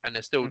quick, and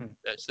they're still doing.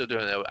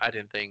 They were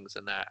adding things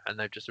and that, and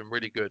they've just been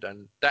really good.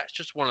 And that's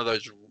just one of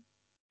those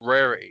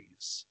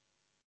rarities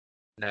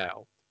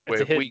now,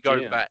 where if we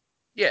go back,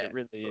 it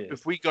really is.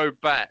 If we go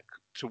back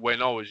to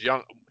when I was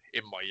young,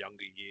 in my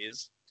younger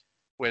years,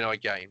 when I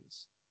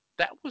games,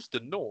 that was the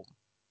norm.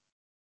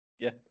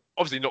 Yeah.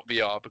 Obviously not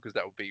VR because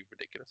that would be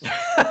ridiculous.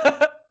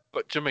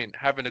 But do you mean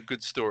having a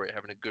good story,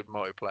 having a good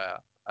multiplayer,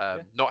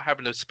 not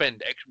having to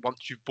spend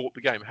once you've bought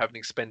the game,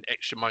 having to spend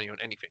extra money on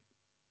anything.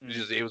 It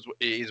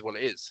is what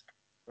it is.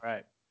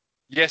 Right.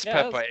 Yes,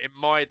 Pepper. In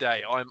my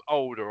day, I'm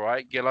old. All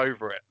right, get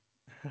over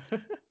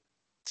it.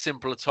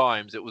 Simpler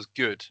times. It was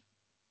good.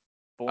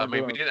 We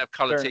didn't have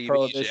color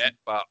TVs yet,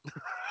 but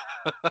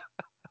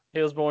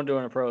he was born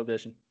during a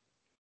prohibition.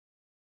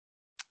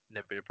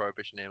 Never been a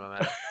prohibition here, my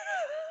man.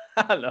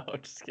 I know,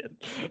 I'm just kidding.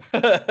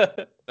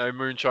 No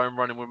moonshine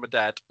running with my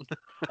dad.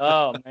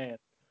 Oh man,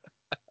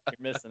 you're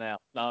missing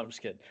out. No, I'm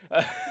just kidding.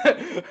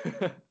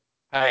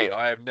 Hey,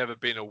 I have never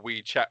been a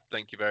wee chap.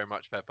 Thank you very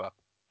much, Pepper.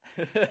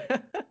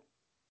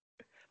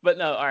 But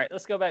no, all right.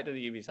 Let's go back to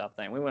the Ubisoft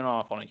thing. We went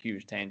off on a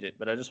huge tangent,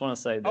 but I just want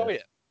to say this. Oh yeah.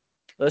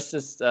 Let's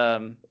just.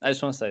 I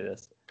just want to say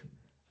this.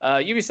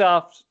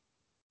 Ubisoft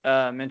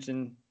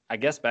mentioned, I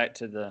guess, back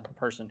to the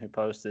person who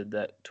posted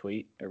that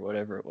tweet or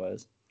whatever it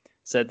was.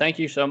 Said, thank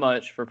you so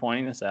much for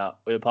pointing this out.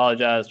 We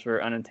apologize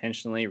for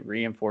unintentionally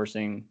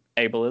reinforcing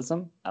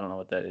ableism. I don't know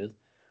what that is.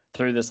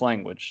 Through this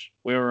language.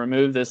 We will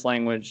remove this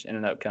language in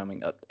an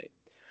upcoming update.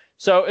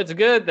 So it's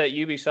good that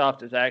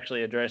Ubisoft is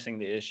actually addressing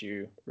the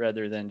issue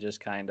rather than just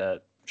kind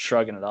of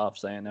shrugging it off,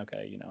 saying,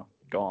 okay,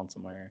 go on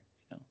somewhere.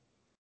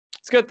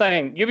 It's a good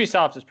thing.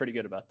 Ubisoft is pretty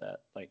good about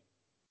that.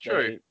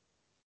 True.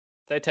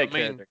 They take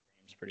care of their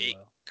games pretty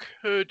well. It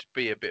could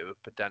be a bit of a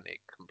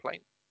pedantic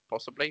complaint.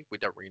 Possibly. We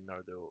don't really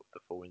know the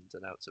full ins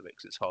and outs of it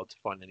because it's hard to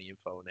find any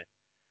info on it.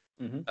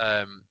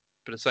 Mm-hmm.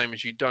 But the same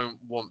as you don't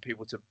want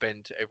people to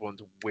bend to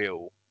everyone's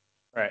will.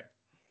 Right.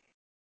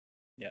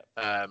 Yeah.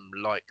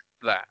 Like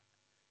that.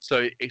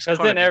 So it's because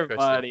then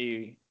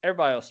everybody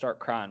will start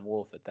crying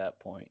wolf at that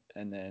point,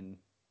 and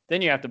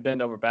then you have to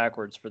bend over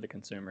backwards for the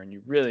consumer, and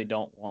you really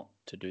don't want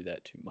to do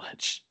that too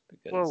much.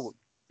 Well,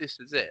 this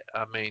is it.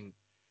 I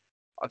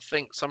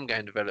think some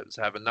game developers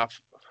have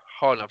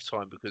hard enough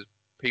time because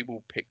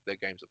people pick their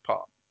games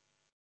apart.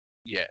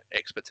 Yeah,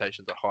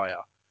 expectations are higher.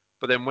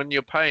 But then when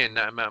you're paying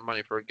that amount of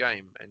money for a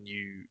game and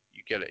you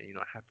get it and you're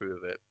not happy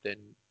with it, then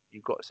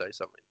you've got to say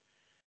something.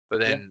 But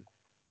then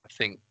I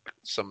think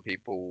some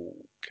people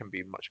can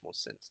be much more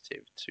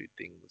sensitive to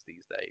things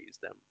these days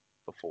than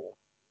before.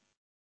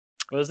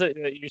 What is it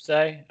that you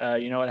say?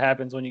 You know what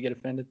happens when you get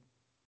offended?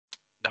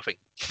 Nothing.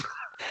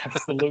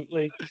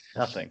 Absolutely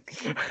nothing.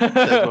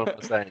 That's what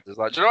I'm saying. It's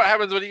like, do you know what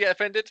happens when you get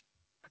offended?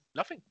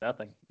 Nothing.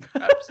 Nothing.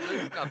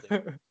 Absolutely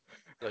nothing.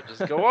 So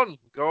just go on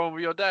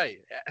with your day.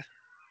 Yeah.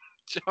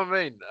 Do you know what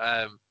I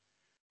mean?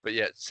 But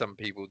yet some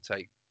people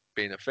take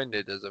being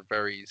offended as a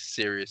very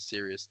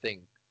serious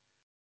thing.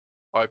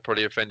 I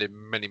probably offended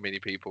many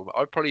people.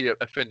 I probably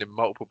offended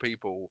multiple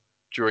people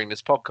during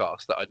this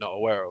podcast that I'm not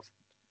aware of.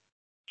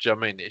 Do you know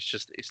what I mean?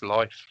 It's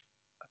life.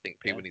 I think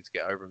people need to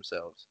get over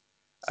themselves.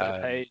 So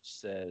Paige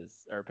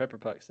says, or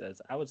Pepperpuck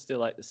says, I would still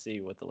like to see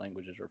what the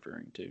language is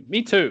referring to.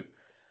 Me too.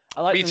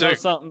 I like to know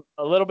something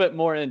a little bit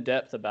more in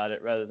depth about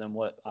it rather than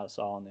what I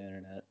saw on the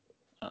internet.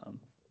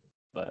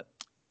 But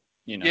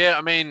you know. Yeah,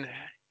 I mean,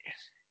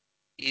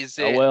 is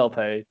it? Oh well,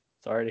 Paige.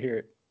 Sorry to hear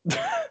it.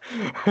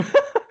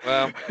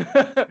 Well,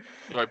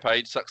 sorry,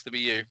 Paige. Sucks to be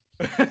you.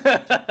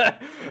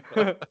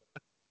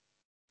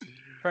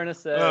 Prentice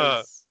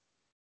says,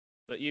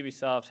 but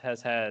Ubisoft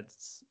has had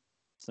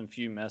some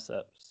few mess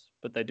ups,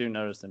 but they do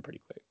notice them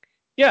pretty quick.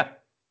 Yeah,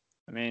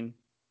 I mean.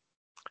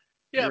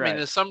 Yeah, I mean,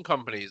 there's some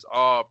companies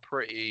are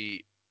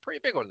pretty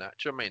big on that.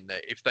 Do you know what I mean?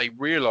 That if they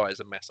realise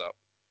a mess up,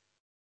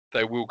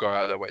 they will go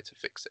out of their way to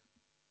fix it.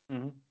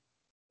 Mm-hmm.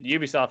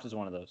 Ubisoft is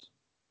one of those.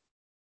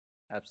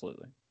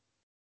 Absolutely.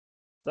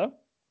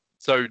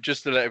 So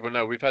just to let everyone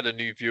know, we've had a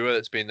new viewer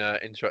that's been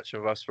interacting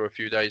with us for a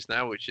few days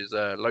now, which is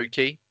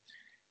Loki.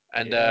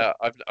 And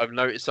I've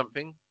noticed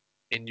something.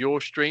 In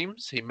your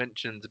streams, he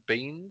mentions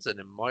beans, and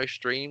in my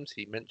streams,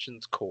 he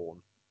mentions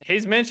corn.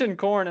 He's mentioned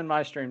corn in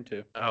my stream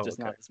too, just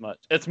not as much.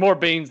 It's more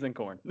beans than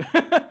corn.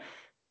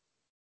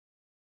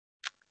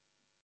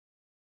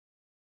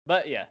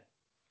 But yeah.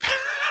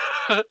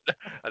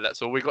 And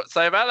that's all we got to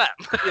say about that.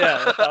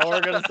 Yeah, that's all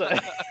we're going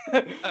to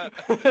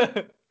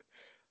say.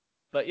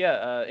 But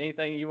yeah,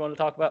 anything you want to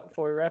talk about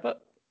before we wrap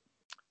up?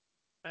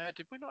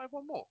 Did we not have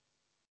one more?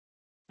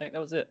 I think that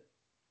was it.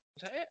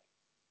 Was that it?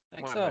 I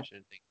think so.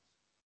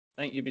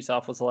 I think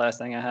Ubisoft was the last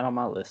thing I had on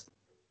my list.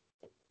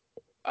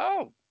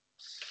 Oh.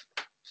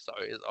 So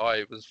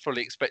I was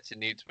fully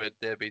expecting you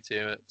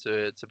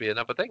to be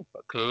another thing,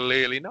 but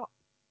clearly not.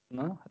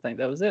 No, I think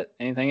that was it.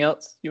 Anything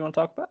else you want to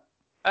talk about?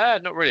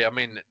 Not really. I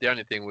mean, the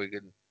only thing we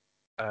can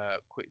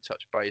quick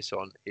touch base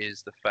on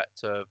is the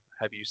fact of,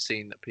 have you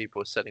seen that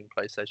people are selling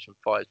PlayStation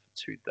 5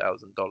 for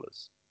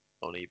 $2,000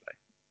 on eBay?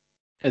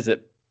 Is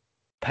it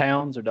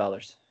pounds or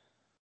dollars?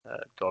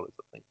 Dollars,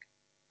 I think.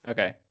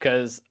 Okay,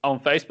 because on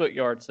Facebook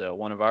Yard Sale,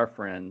 one of our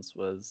friends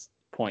was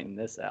pointing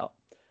this out.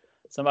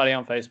 Somebody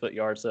on Facebook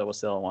Yard Sale was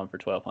selling one for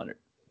 $1,200.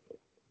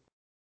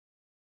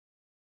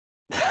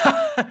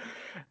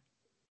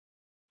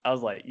 I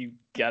was like, you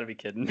gotta be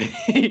kidding me.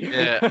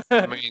 Yeah,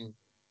 I mean,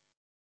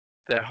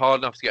 they're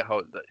hard enough to get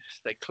hold of.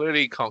 They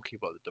clearly can't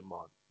keep up with the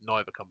demand.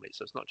 Neither company,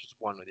 so it's not just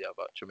one or the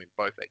other. I mean,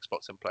 both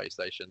Xbox and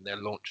PlayStation, their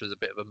launch was a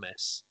bit of a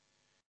mess.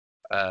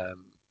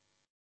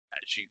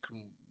 As you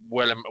can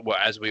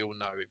as we all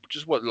know,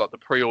 the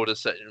pre-order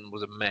section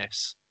was a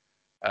mess.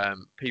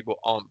 People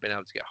aren't being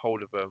able to get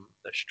hold of them.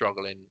 They're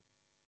struggling,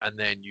 and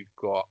then you've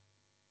got,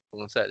 I'm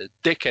gonna say, the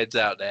dickheads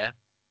out there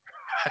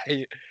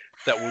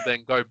that will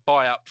then go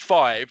buy up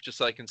 5 just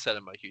so they can sell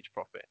them a huge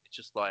profit. It's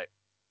just like,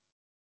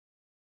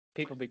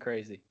 people be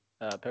crazy.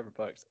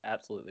 Pepperpuck's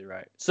absolutely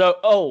right.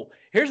 So,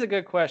 here's a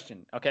good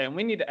question. Okay, and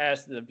we need to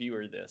ask the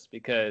viewer this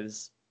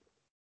because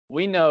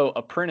we know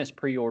Apprentice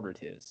pre-ordered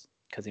his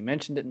because he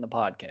mentioned it in the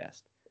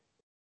podcast.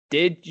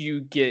 Did you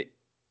get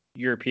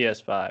your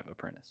PS5,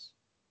 Apprentice?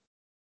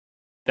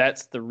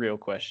 That's the real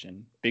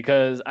question,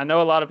 because I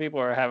know a lot of people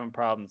are having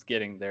problems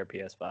getting their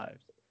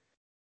PS5s.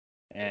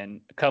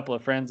 And a couple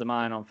of friends of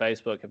mine on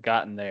Facebook have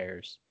gotten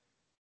theirs.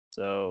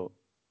 So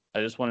I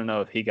just want to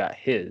know if he got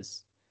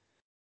his.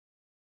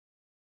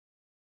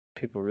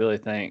 People really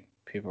think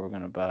people are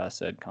going to buy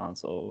said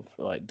console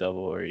for like double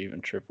or even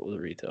triple the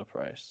retail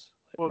price.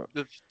 Well,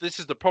 this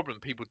is the problem.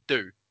 People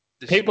do.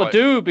 People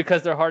do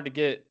because they're hard to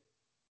get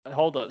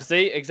hold of.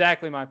 See,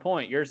 exactly my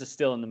point. Yours is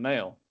still in the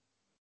mail.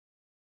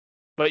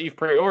 But you've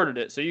pre-ordered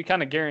it, so you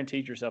kind of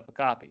guaranteed yourself a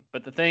copy.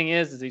 But the thing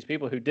is these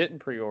people who didn't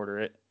pre-order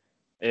it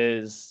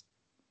is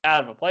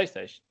out of a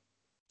PlayStation.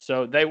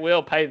 So they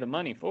will pay the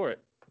money for it.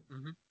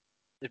 Mm-hmm.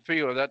 If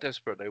people are that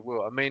desperate, they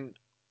will. I mean,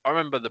 I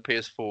remember the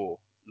PS4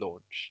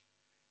 launch,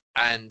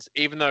 and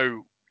even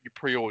though you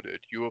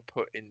pre-ordered, you were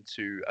put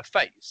into a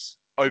phase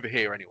over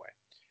here anyway.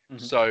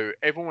 Mm-hmm. So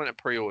everyone had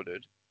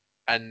pre-ordered,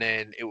 and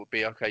then it would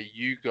be, okay,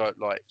 you got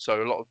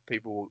so a lot of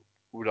people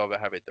would either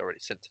have it already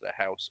sent to their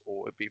house,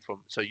 or it'd be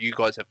so you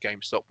guys have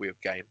GameStop, we have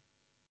Game.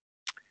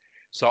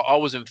 So I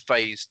was in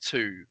phase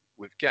 2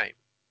 with Game.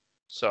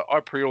 So I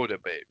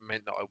pre-ordered, but it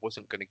meant that I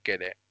wasn't going to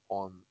get it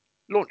on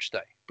launch day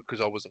because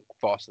I wasn't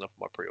fast enough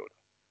for my pre-order.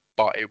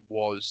 But it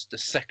was the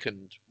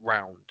second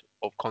round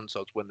of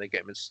consoles when they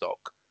get them in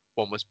stock.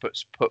 One was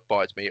put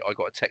by to me. I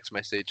got a text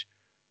message.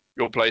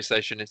 Your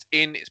PlayStation is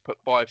in. It's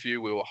put by for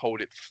you. We will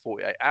hold it for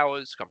 48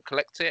 hours. Come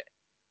collect it.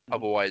 Mm-hmm.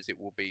 Otherwise, it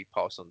will be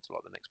passed on to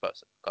the next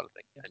person, kind of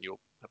thing. Yeah. And you'll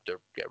have to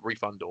get a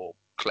refund or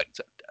collect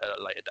it at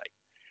a later date.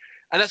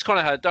 And that's kind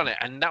of how I'd done it.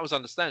 And that was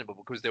understandable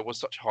because there was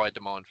such high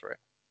demand for it.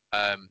 Do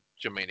you know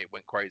what I mean? It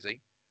went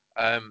crazy.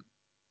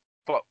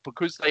 But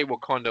because they were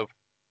kind of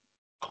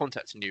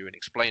contacting you and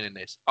explaining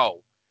this,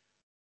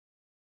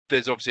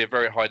 there's obviously a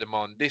very high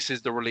demand. This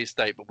is the release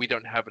date, but we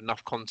don't have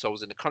enough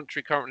consoles in the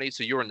country currently.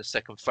 So you're in the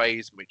second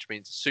phase, which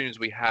means as soon as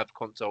we have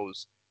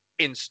consoles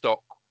in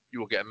stock, you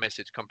will get a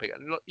message, come pick it.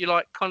 And you're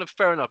like, kind of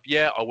fair enough.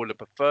 Yeah, I would have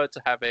preferred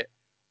to have it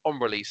on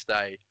release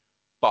day,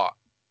 but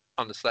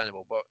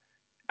understandable. But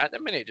at the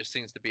minute, it just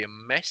seems to be a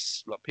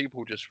mess. Like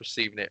people just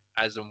receiving it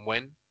as and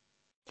when.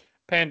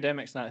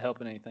 Pandemic's not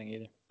helping anything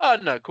either. Oh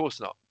no, of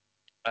course not.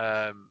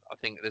 I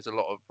think there's a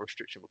lot of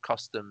restriction with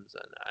customs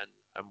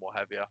and what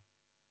have you.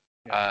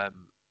 Yeah.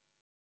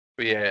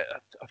 But yeah,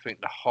 I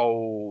think the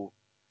whole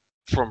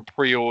from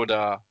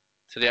pre-order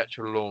to the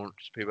actual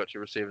launch, people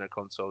actually receiving their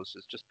consoles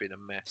has just been a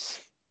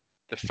mess.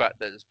 The fact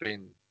that there's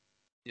been,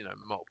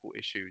 multiple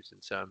issues in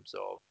terms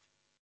of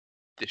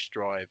disk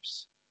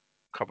drives,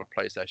 a couple of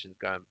PlayStations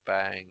going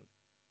bang,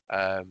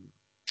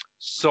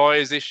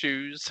 size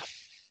issues.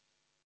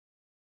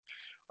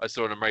 I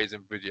saw an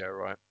amazing video,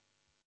 right?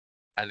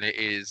 And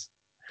it's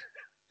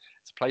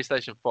a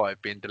PlayStation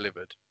 5 being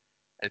delivered,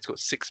 and it's got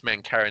 6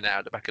 men carrying it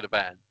out the back of the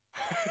van,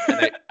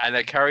 and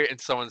they carry it in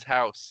someone's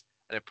house,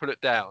 and they put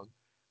it down,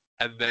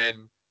 and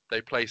then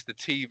they place the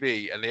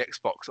TV and the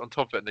Xbox on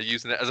top of it, and they're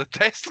using it as a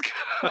desk.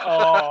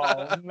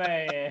 Oh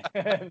man,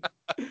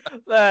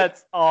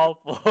 that's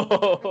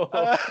awful.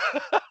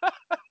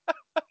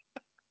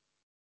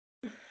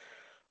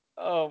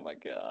 Oh my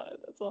god,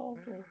 that's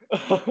awful.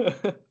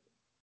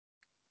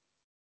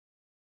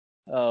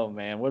 Oh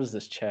man, what is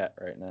this chat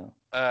right now?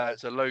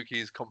 So Loki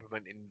is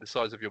complimenting the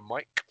size of your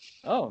mic.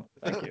 Oh,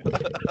 thank you.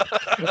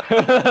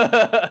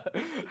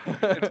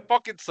 It's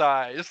pocket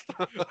sized.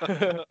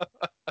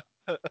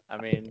 I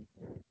mean,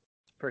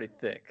 it's pretty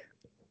thick.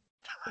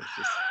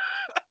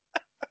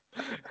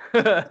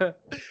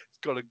 It's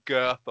got a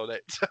girth on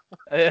it.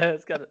 Yeah,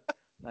 it's got a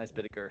nice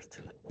bit of girth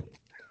to it.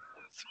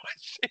 That's what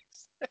she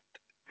said.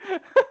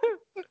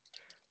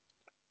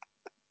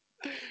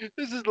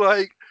 This is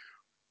like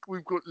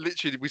we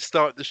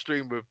start the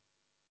stream with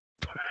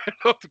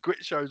off the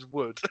Grit Show's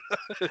wood.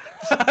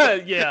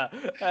 Yeah,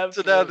 absolutely.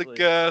 So now the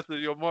girth of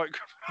your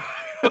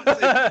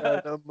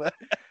microphone.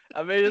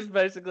 I mean, it's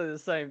basically the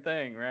same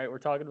thing, right? We're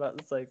talking about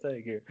the same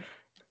thing here.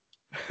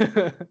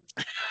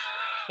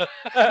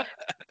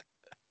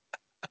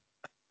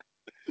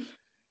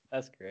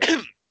 That's great.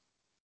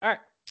 All right,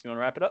 you want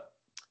to wrap it up?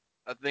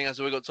 I think that's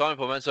all we got time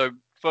for, man. So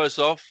first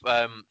off,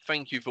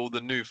 thank you for all the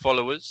new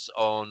followers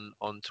on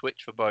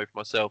Twitch for both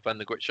myself and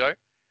the Grit Show.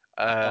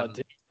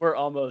 Dude, we're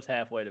almost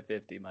halfway to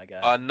 50, my guy.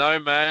 I know,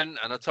 man,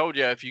 and I told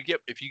you if you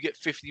get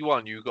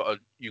 51, you got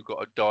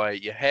to dye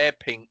your hair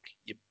pink,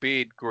 your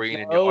beard green,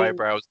 and your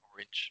eyebrows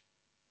orange.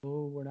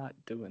 Oh, we're not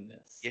doing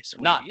this. Yes,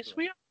 we are.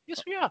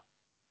 Yes, we are.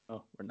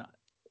 Oh, we're not.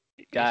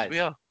 Guys, Guys, we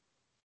are.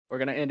 We're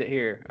gonna end it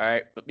here. All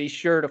right, but be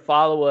sure to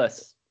follow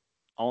us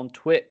on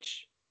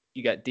Twitch.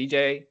 You got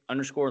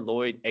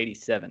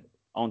DJ_Lloyd87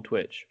 on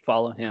Twitch.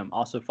 Follow him.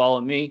 Also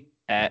follow me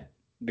at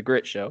The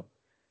Grit Show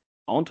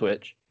on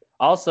Twitch.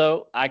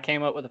 Also, I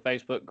came up with a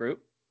Facebook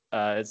group.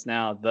 It's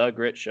now The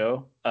Grit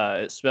Show.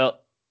 It's the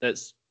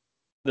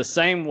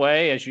same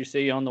way as you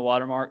see on the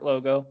watermark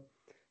logo.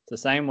 It's the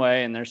same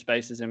way, and there's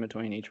spaces in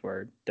between each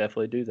word.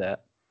 Definitely do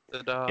that.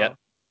 Ta-da.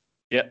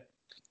 Yep.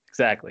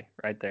 Exactly.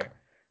 Right there.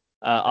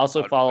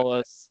 Also follow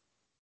us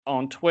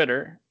on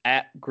Twitter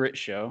at Grit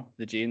Show.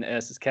 The G and the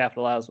S is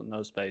capitalized with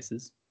no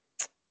spaces.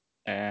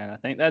 And I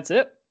think that's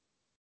it.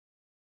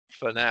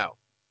 For now.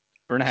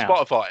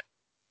 Spotify.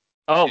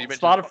 Oh,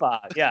 Spotify.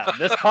 Yeah.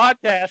 This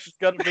podcast is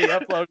going to be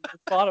uploaded to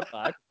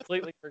Spotify. I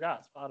completely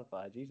forgot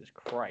Spotify. Jesus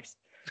Christ.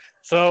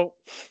 So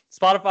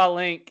Spotify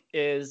link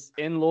is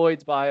in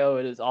Lloyd's bio.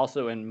 It is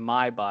also in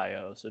my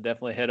bio. So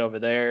definitely head over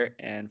there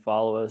and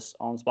follow us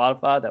on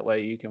Spotify. That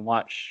way you can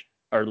watch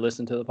or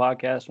listen to the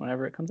podcast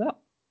whenever it comes out.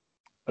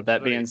 With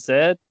that being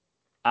said,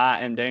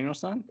 I am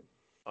DanielSan.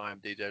 I am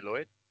DJ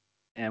Lloyd.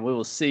 And we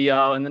will see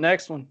y'all in the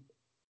next one.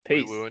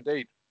 Peace. We will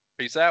indeed.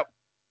 Peace out.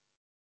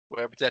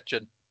 Wear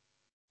protection.